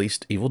recently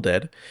released Evil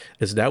Dead,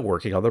 is now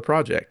working on the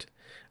project.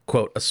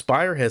 Quote,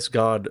 Aspyr has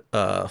gone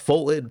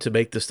full in to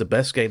make this the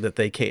best game that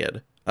they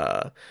can.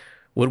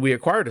 When we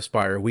acquired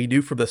Aspyr, we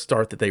knew from the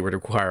start that they would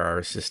require our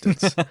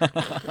assistance.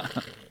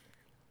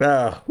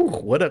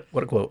 What a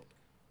quote.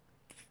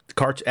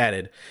 Karch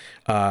added,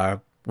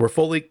 we're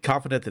fully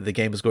confident that the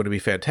game is going to be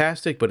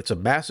fantastic, but it's a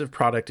massive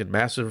product, and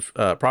massive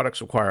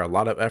products require a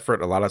lot of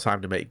effort, a lot of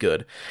time to make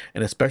good.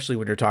 And especially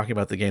when you're talking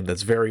about the game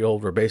that's very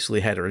old, we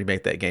basically had to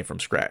remake that game from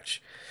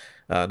scratch.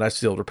 Knights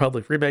of the Old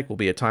Republic remake will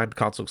be a timed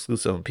console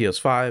exclusive on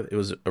PS5. It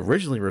was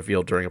originally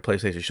revealed during a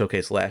PlayStation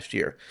showcase last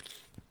year.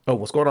 Oh,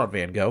 what's going on,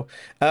 Van Gogh?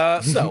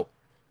 So,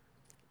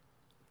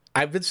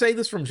 I've been saying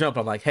this from jump.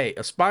 I'm like, hey,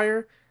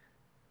 Aspyr,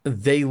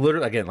 they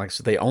literally, again, like I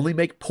said, they only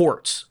make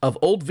ports of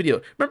old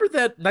video. Remember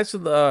that Knights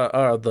of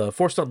the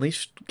Force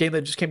Unleashed game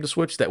that just came to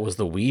Switch? That was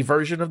the Wii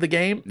version of the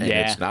game, and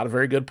it's not a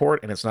very good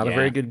port, and it's not a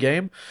very good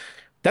game.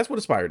 That's what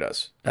Aspyr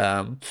does.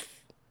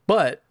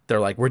 But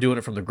they're like, we're doing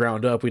it from the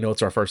ground up. We know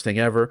it's our first thing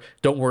ever.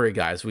 Don't worry,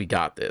 guys, we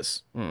got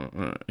this.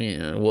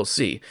 Yeah, we'll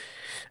see.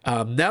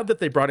 Now that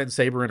they brought in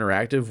Saber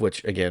Interactive,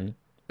 which again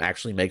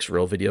actually makes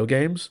real video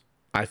games,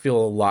 I feel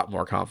a lot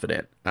more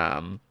confident.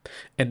 And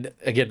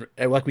again,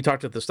 like we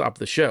talked at the top of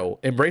the show,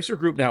 Embracer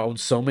Group now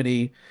owns so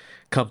many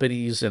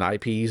companies and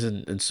IPs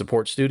and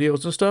support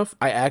studios and stuff.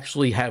 I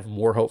actually have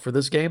more hope for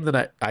this game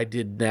than I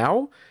did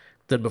now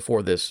than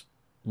before this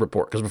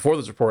report. Because before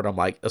this report, I'm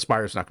like,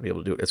 Aspyr's not going to be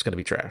able to do it. It's going to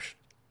be trash.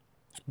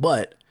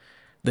 But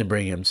they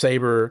bring in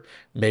Saber.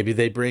 Maybe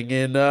they bring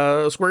in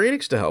Square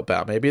Enix to help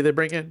out. Maybe they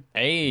bring in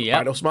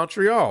Eidos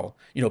Montreal.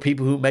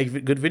 People who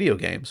make good video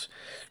games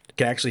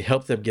can actually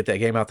help them get that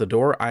game out the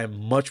door. I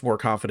am much more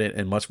confident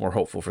and much more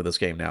hopeful for this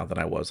game now than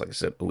I was, like I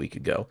said, a week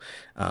ago.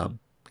 I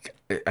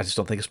just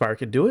don't think Aspyr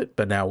can do it.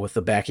 But now with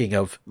the backing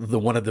of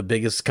one of the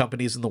biggest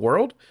companies in the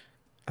world,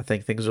 I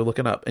think things are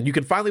looking up. And you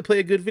can finally play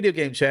a good video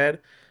game, Chad.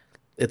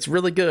 It's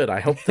really good. I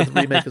hope that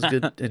the remake is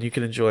good and you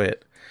can enjoy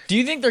it. Do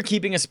you think they're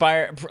keeping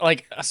Aspyr?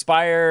 Like,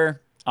 Aspyr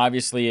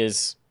obviously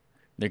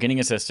they're getting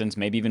assistance,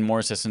 maybe even more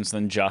assistance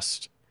than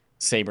just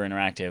Saber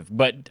Interactive.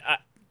 But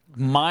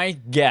my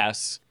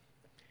guess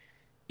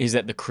is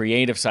that the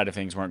creative side of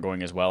things weren't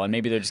going as well, and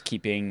maybe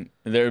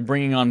they're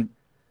bringing on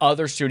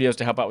other studios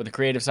to help out with the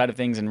creative side of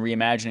things and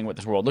reimagining what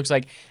this world looks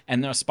like.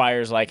 And then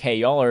Aspyr's like, hey,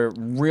 y'all are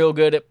real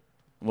good at,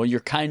 you're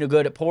kind of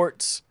good at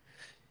ports.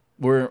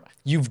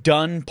 You've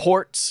done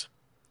ports.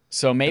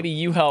 So maybe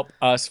you help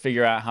us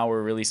figure out how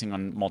we're releasing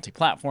on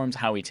multi-platforms,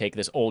 how we take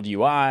this old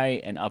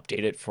UI and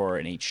update it for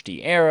an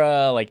HD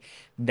era, like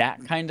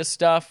that kind of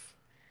stuff.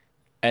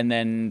 And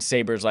then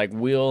Saber's like,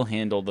 we'll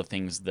handle the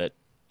things that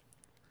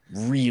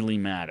really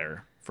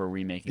matter for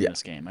remaking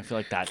this game. I feel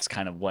like that's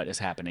kind of what is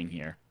happening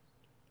here.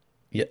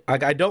 Yeah,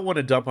 I don't want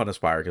to dump on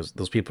Aspyr because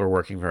those people are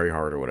working very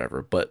hard or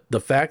whatever. But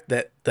the fact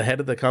that the head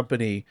of the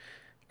company,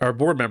 our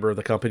board member of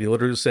the company,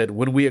 literally said,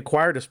 when we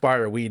acquired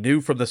Aspyr, we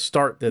knew from the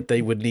start that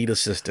they would need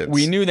assistance.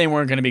 We knew they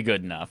weren't going to be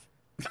good enough.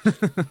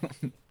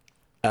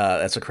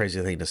 That's a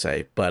crazy thing to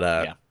say.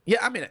 But yeah,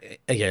 I mean,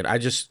 again,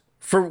 and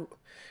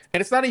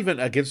it's not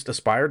even against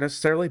Aspyr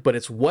necessarily, but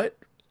it's what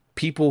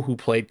people who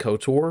played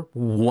KOTOR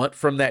want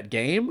from that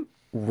game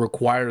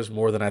requires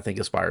more than I think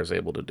Aspyr is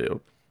able to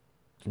do.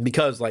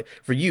 Because, like,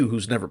 for you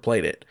who's never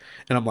played it,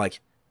 and I'm like,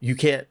 you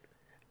can't,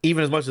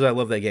 even as much as I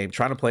love that game,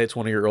 trying to play a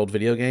 20-year-old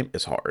video game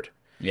is hard.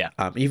 Yeah.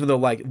 Even though,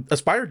 like,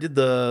 Aspyr did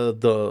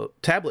the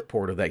tablet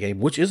port of that game,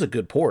 which is a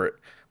good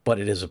port, but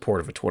it is a port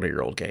of a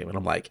 20-year-old game. And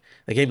I'm like,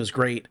 the game is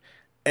great.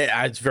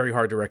 It's very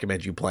hard to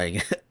recommend you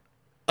playing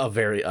a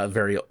very,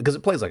 because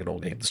it plays like an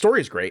old game. The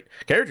story is great.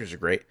 Characters are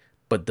great.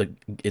 But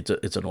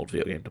it's an old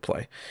video game to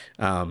play.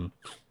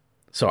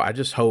 So I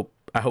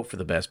hope for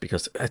the best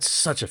because it's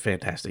such a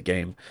fantastic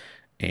game.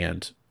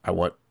 And I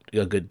want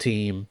a good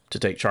team to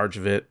take charge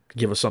of it,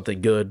 give us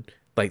something good.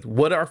 Like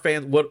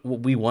what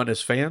we want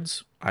as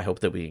fans, I hope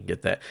that we can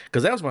get that.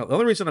 Because that was the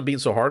only reason I'm being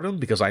so hard on them,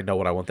 because I know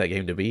what I want that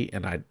game to be,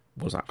 and I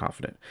was not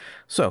confident.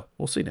 So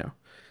we'll see now.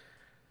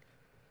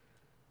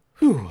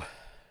 Whew.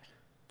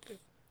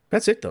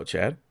 That's it though,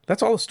 Chad.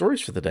 That's all the stories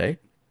for the day.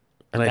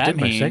 And that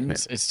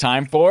means it's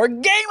time for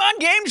Game On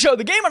Game Show.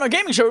 The Game On our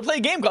Gaming Show. We play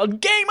a game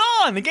called Game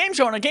On. The game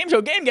show on our game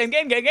show. Game.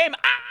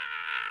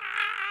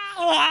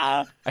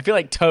 Ah! I feel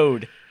like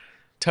Toad.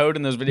 Toad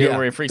in those videos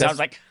where he freaks out. It's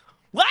like,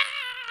 wow!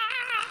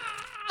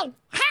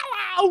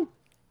 Hello!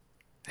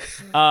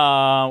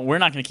 We're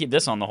not going to keep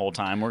this on the whole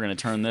time. We're going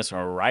to turn this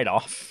right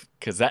off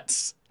because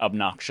that's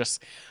obnoxious.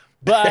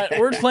 But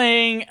we're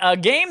playing a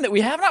game that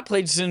we have not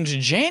played since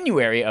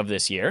January of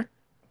this year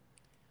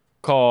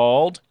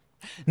called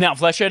Now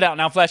Flesh It Out.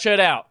 Now Flesh It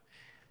Out.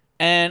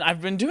 And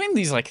I've been doing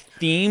these like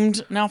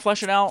themed Now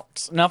Flesh It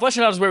Out. Now Flesh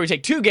It Out is where we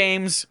take two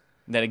games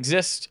that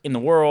exist in the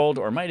world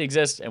or might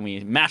exist and we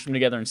mash them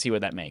together and see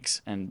what that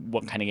makes and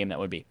what kind of game that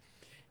would be.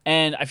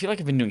 And I feel like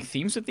I've been doing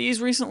themes with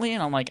these recently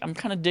and I'm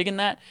kind of digging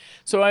that.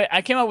 So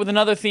I came up with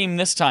another theme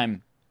this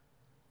time.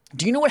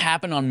 Do you know what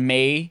happened on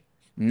May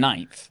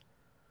 9th,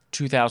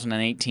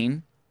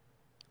 2018?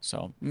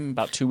 So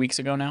about 2 weeks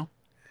ago now?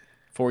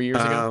 4 years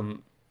ago?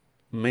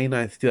 May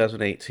 9th,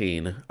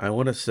 2018. I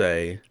want to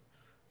say...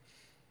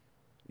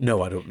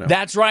 No, I don't know.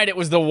 That's right. It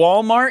was the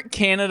Walmart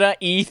Canada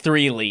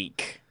E3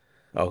 leak.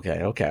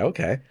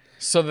 Okay.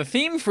 So the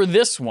theme for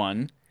this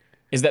one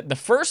is that the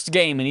first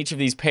game in each of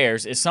these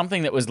pairs is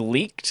something that was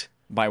leaked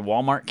by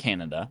Walmart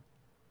Canada.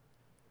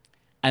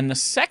 And the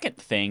second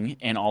thing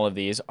in all of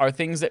these are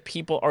things that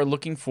people are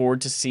looking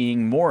forward to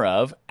seeing more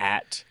of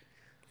at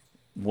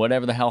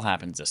whatever the hell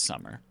happens this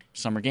summer.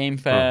 Summer Game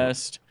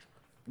Fest,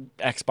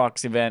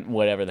 Xbox event,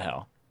 whatever the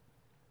hell.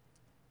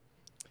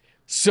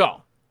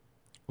 So,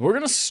 we're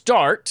going to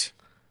start,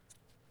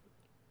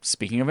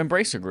 speaking of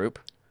Embracer Group,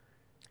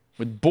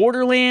 with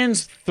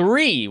Borderlands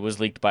 3 was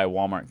leaked by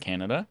Walmart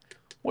Canada.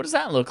 What does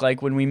that look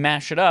like when we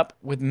mash it up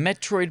with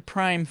Metroid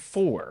Prime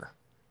 4?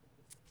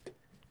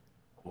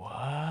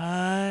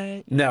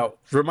 What? Now,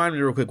 remind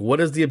me real quick,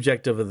 what is the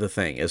objective of the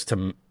thing? Is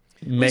to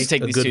make a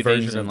good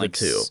version of the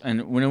two.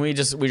 And when we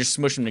just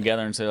smush them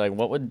together and say, like,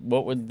 what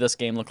would this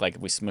game look like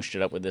if we smushed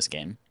it up with this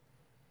game?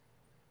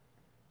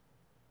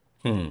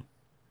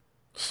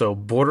 So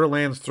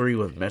Borderlands 3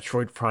 with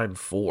Metroid Prime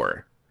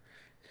 4.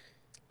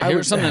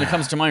 Here's something that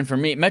comes to mind for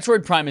me.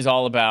 Metroid Prime is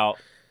all about,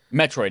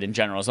 Metroid in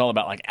general is all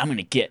about, like, I'm going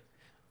to get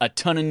a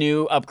ton of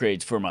new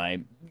upgrades for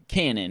my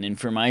cannon and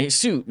for my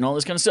suit and all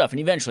this kind of stuff. And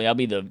eventually I'll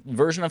be the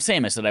version of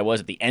Samus that I was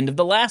at the end of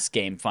the last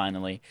game,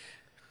 finally.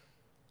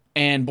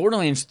 And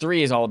Borderlands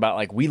 3 is all about,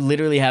 like, we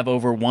literally have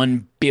over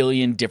 1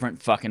 billion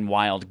different fucking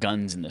wild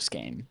guns in this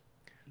game.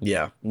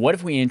 Yeah. What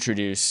if we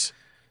introduce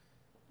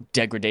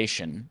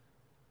degradation,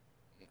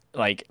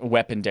 like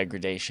weapon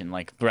degradation,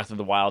 like Breath of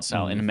the Wild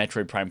style in a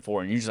Metroid Prime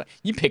 4, and you just like,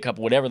 you pick up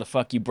whatever the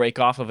fuck you break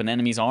off of an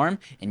enemy's arm,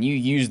 and you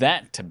use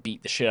that to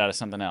beat the shit out of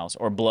something else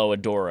or blow a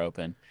door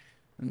open.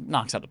 It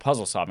knocks out the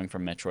puzzle solving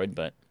from Metroid,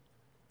 but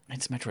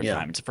it's Metroid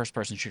Prime. It's a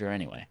first-person shooter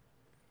anyway.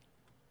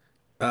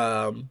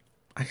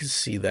 I can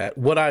see that.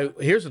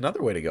 Here's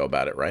another way to go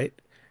about it, right?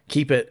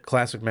 Keep it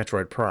classic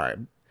Metroid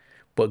Prime,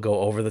 but go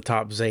over the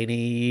top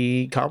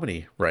zany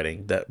comedy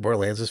writing that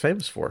Borderlands is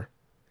famous for.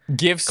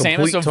 Give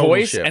Samus a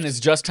voice, shift. And it's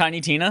just Tiny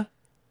Tina?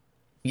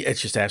 Yeah,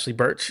 it's just Ashley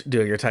Birch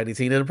doing your Tiny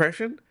Tina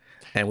impression,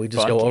 and we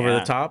just go over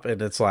the top,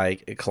 and it's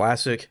like a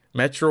classic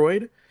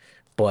Metroid,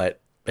 but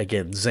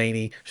again,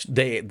 zany.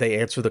 They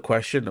answer the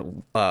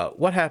question,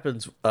 what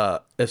happens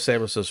if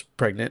Samus is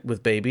pregnant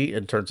with baby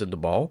and turns into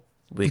ball?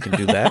 We can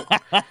do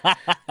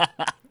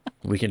that.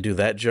 We can do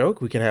that joke.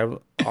 We can have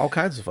all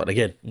kinds of fun.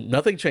 Again,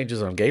 nothing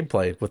changes on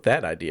gameplay with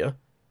that idea.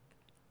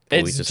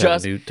 It's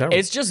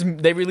just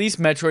they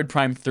released Metroid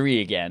Prime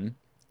 3 again,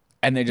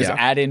 and they just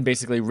add in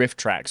basically riff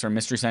tracks or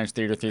Mystery Science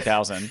Theater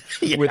 3000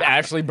 with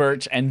Ashley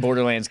Birch and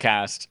Borderlands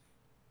cast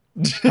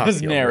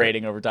just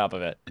narrating over top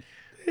of it.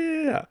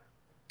 Yeah.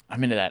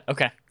 I'm into that.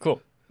 Okay,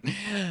 cool.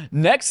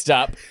 Next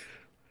up,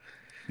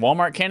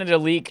 Walmart Canada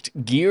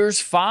leaked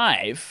Gears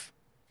 5.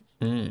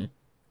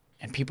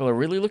 And people are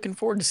really looking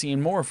forward to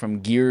seeing more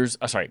from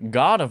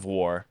God of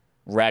War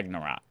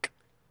Ragnarok.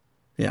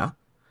 Yeah.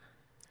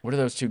 What do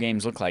those two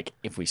games look like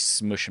if we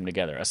smush them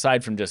together,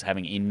 aside from just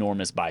having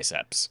enormous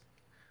biceps?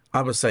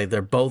 I would say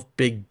they're both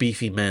big,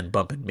 beefy men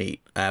bumping meat.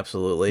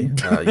 Absolutely.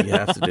 You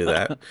have to do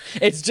that.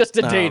 It's just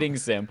a dating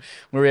sim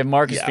where we have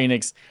Marcus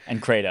Phoenix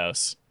and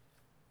Kratos.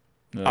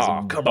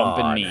 Come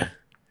bumping on. Meat.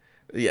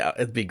 Yeah,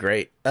 it'd be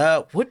great.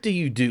 What do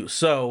you do?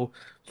 So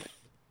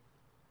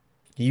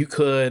you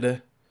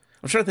could...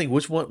 I'm trying to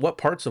think what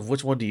parts of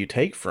which one do you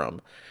take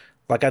from?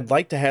 Like, I'd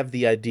like to have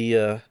the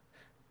idea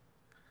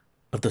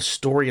of the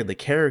story and the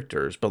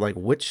characters, but like,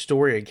 which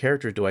story and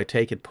character do I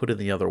take and put in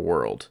the other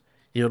world?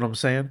 You know what I'm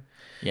saying?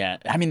 Yeah,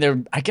 I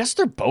mean, I guess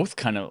they're both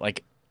kind of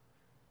like,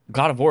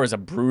 God of War is a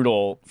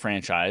brutal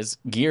franchise.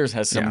 Gears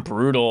has some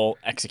brutal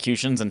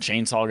executions and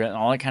chainsaw and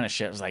all that kind of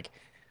shit. It was like,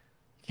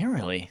 can't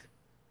really.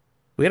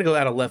 We got to go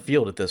out of left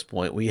field at this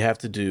point. We have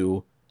to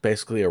do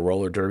basically a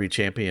roller derby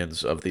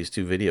champions of these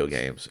two video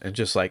games, and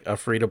just like a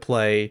free to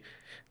play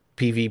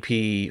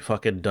PvP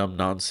fucking dumb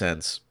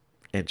nonsense,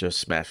 and just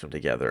smash them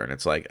together. And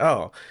it's like,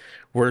 oh,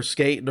 we're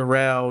skating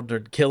around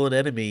and killing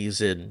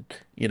enemies in,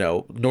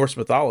 Norse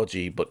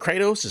mythology, but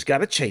Kratos has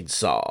got a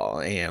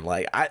chainsaw. And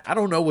like, I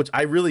don't know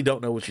I really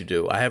don't know what you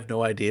do. I have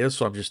no idea.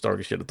 So I'm just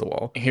throwing shit at the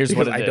wall. Here's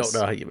what I don't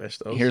know how you mesh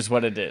those. Here's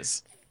what it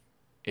is.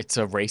 It's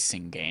a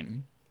racing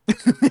game.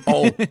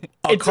 Oh,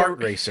 a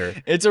kart racer.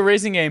 It's a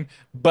racing game,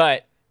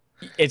 but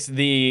it's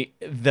the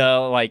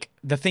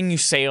thing you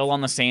sail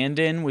on the sand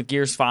in with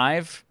Gears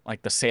 5,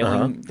 like the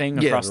sailing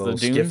thing across the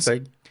dunes.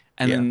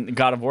 And then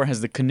God of War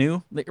has the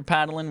canoe that you're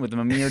paddling with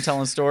Mimir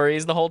telling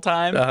stories the whole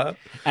time.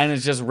 And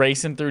it's just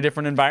racing through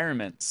different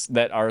environments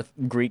that are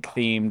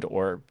Greek-themed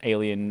or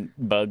alien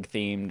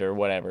bug-themed or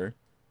whatever.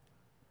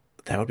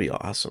 That would be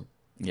awesome.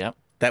 Yep.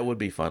 That would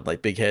be fun.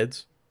 Like big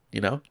heads,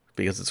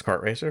 because it's a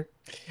kart racer.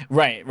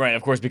 Right.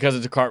 Of course, because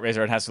it's a kart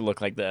racer, it has to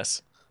look like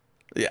this.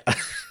 Yeah.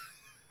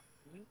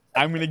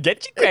 I'm going to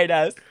get you,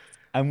 Kratos.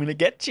 I'm going to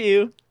get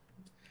you.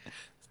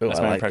 That's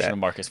my impression of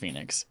Marcus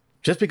Phoenix.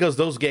 Just because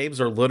those games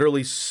are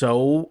literally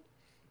so,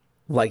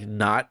 like,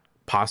 not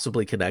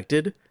possibly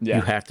connected,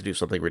 you have to do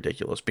something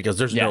ridiculous because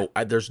there's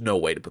no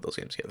way to put those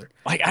games together.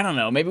 Like, I don't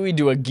know. Maybe we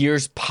do a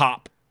Gears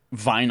Pop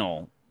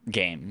vinyl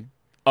game.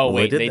 Oh,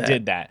 wait, they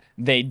did that.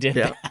 They did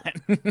that.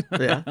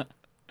 Yeah.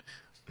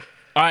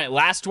 All right,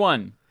 last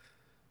one.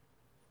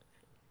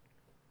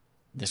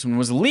 This one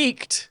was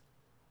leaked.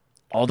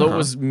 although it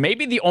was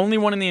maybe the only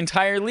one in the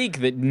entire league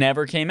that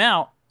never came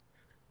out.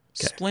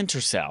 Okay.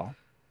 Splinter Cell.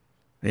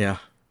 Yeah.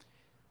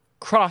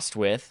 Crossed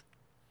with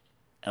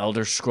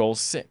Elder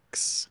Scrolls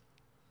 6.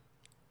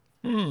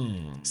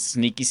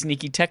 Sneaky,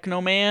 sneaky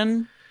Techno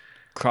Man.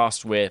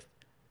 Crossed with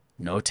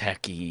no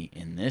techie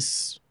in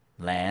this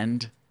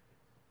land.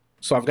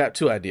 So I've got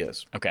two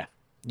ideas. Okay.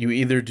 You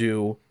either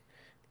do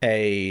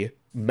a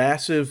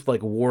massive,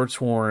 like,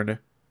 war-torn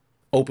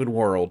open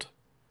world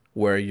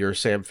where you're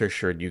Sam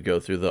Fisher and you go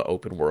through the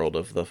open world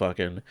of the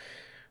fucking,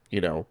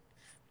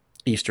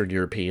 Eastern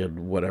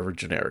European, whatever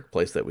generic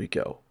place that we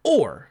go.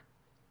 Or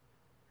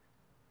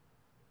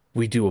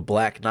we do a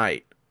Black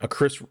Knight, a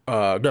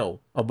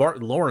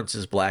Martin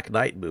Lawrence's Black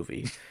Knight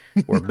movie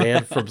where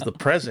man from the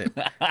present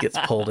gets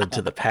pulled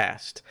into the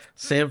past.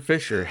 Sam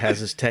Fisher has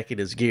his tech in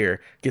his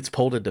gear, gets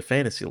pulled into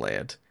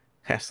Fantasyland,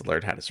 has to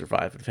learn how to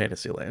survive in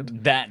Fantasyland.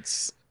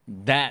 That's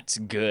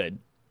good.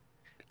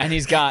 And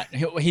he's got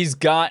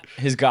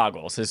his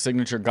goggles, his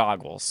signature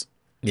goggles.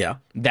 Yeah.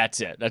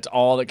 That's it. That's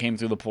all that came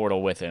through the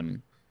portal with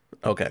him.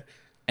 Okay.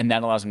 And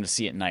that allows him to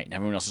see at night. And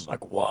everyone else is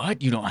like,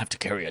 what? You don't have to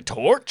carry a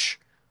torch?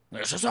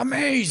 This is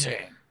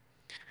amazing.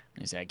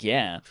 And he's like,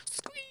 yeah.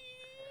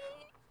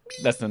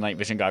 That's the night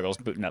vision goggles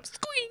booting up.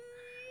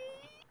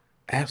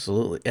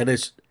 Absolutely. And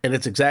it's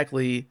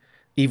exactly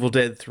Evil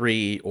Dead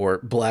 3 or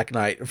Black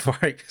Knight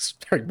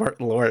starring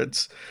Martin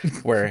Lawrence,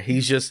 where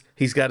he's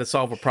got to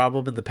solve a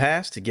problem in the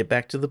past to get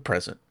back to the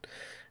present.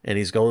 And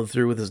he's going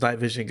through with his night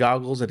vision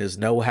goggles and his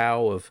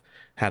know-how of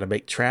how to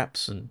make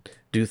traps and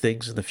do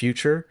things in the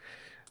future.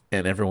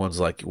 And everyone's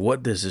like,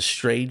 what does this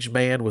strange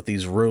man with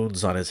these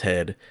runes on his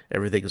head?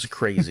 Everything is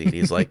crazy. And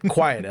he's like,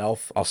 quiet,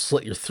 elf. I'll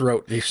slit your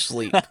throat in your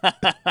sleep.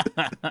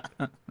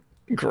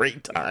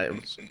 Great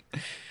times.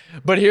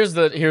 But here's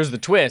the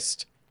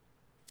twist.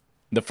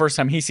 The first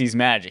time he sees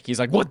magic, he's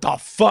like, what the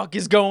fuck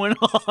is going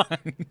on?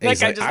 That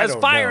guy just has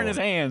fire in his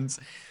hands.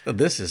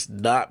 This does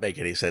not make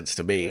any sense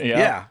to me.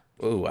 Yeah.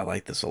 Ooh, I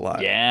like this a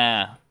lot.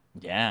 Yeah.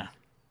 Yeah.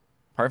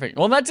 Perfect.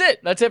 Well, that's it.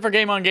 That's it for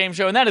Game on Game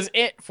Show. And that is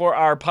it for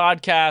our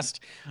podcast.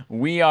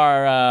 We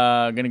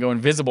are going to go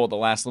invisible the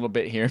last little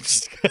bit here.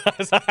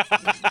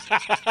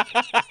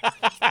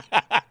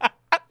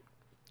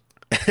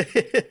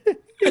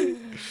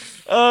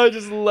 Oh, I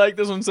just like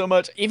this one so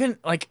much. Even,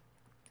 like,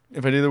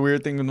 if I do the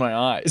weird thing with my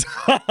eyes.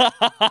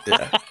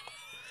 Yeah.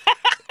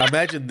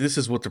 Imagine this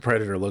is what the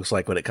Predator looks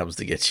like when it comes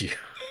to get you.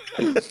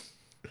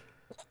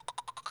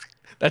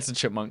 That's a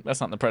chipmunk.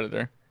 That's not the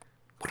Predator.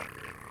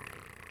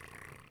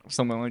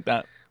 Something like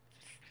that.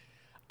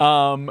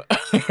 I'm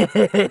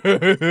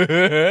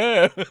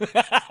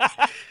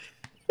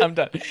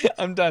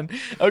done.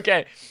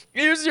 Okay.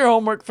 Here's your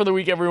homework for the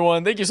week,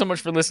 everyone. Thank you so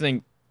much for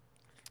listening.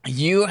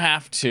 You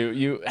have to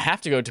go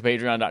to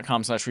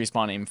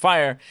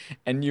patreon.com/respawnaimfire,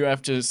 and you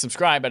have to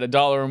subscribe at $1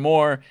 or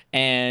more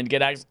and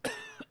get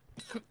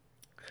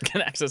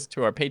access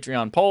to our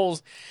Patreon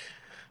polls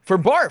for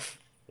Barf,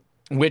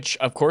 which,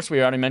 of course,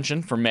 we already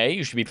mentioned. For May,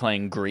 you should be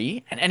playing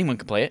Gree, and anyone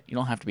can play it. You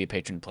don't have to be a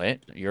patron to play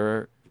it.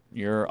 You're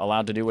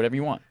allowed to do whatever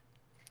you want.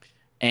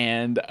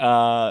 And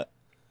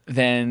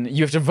then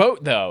you have to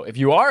vote, though. If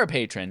you are a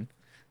patron,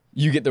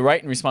 you get the right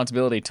and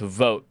responsibility to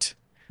vote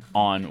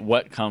on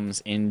what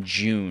comes in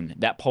June.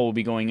 That poll will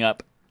be going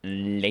up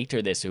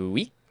later this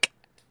week,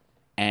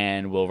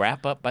 and we'll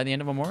wrap up by the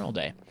end of Memorial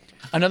Day.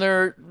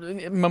 Another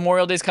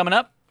Memorial Day's coming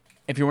up.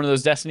 If you're one of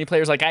those Destiny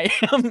players like I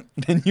am,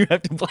 then you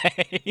have to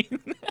play.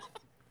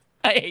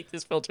 I hate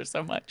this filter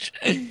so much.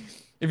 If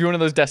you're one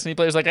of those Destiny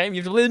players like I am,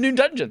 you have to play the new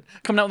dungeon.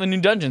 Coming out with a new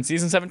dungeon.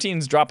 Season 17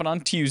 is dropping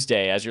on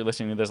Tuesday as you're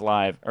listening to this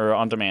live or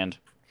on demand.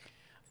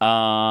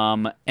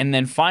 And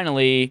then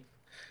finally,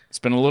 it's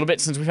been a little bit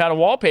since we've had a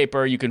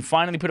wallpaper. You can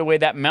finally put away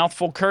that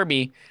mouthful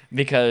Kirby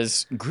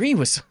because Gree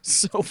was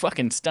so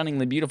fucking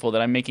stunningly beautiful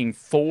that I'm making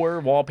 4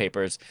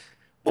 wallpapers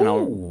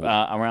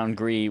around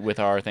Gree with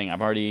our thing. I'm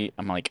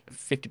like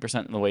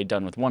 50% of the way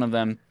done with one of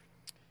them.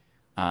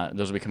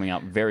 Those will be coming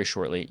out very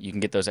shortly. You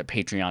can get those at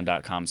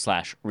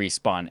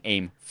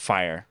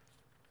patreon.com/respawnaimfire.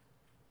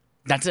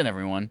 That's it,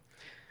 everyone.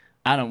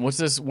 Adam, what's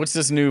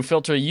this new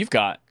filter you've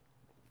got?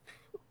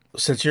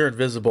 Since you're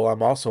invisible,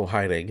 I'm also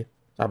hiding.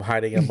 I'm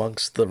hiding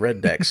amongst the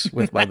rednecks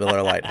with my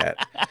Miller Lite hat.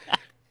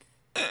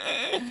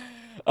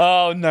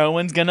 Oh, no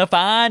one's gonna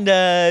find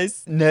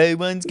us. No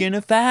one's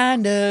gonna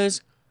find us.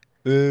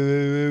 Bye,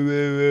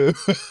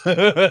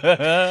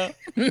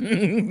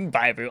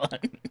 everyone.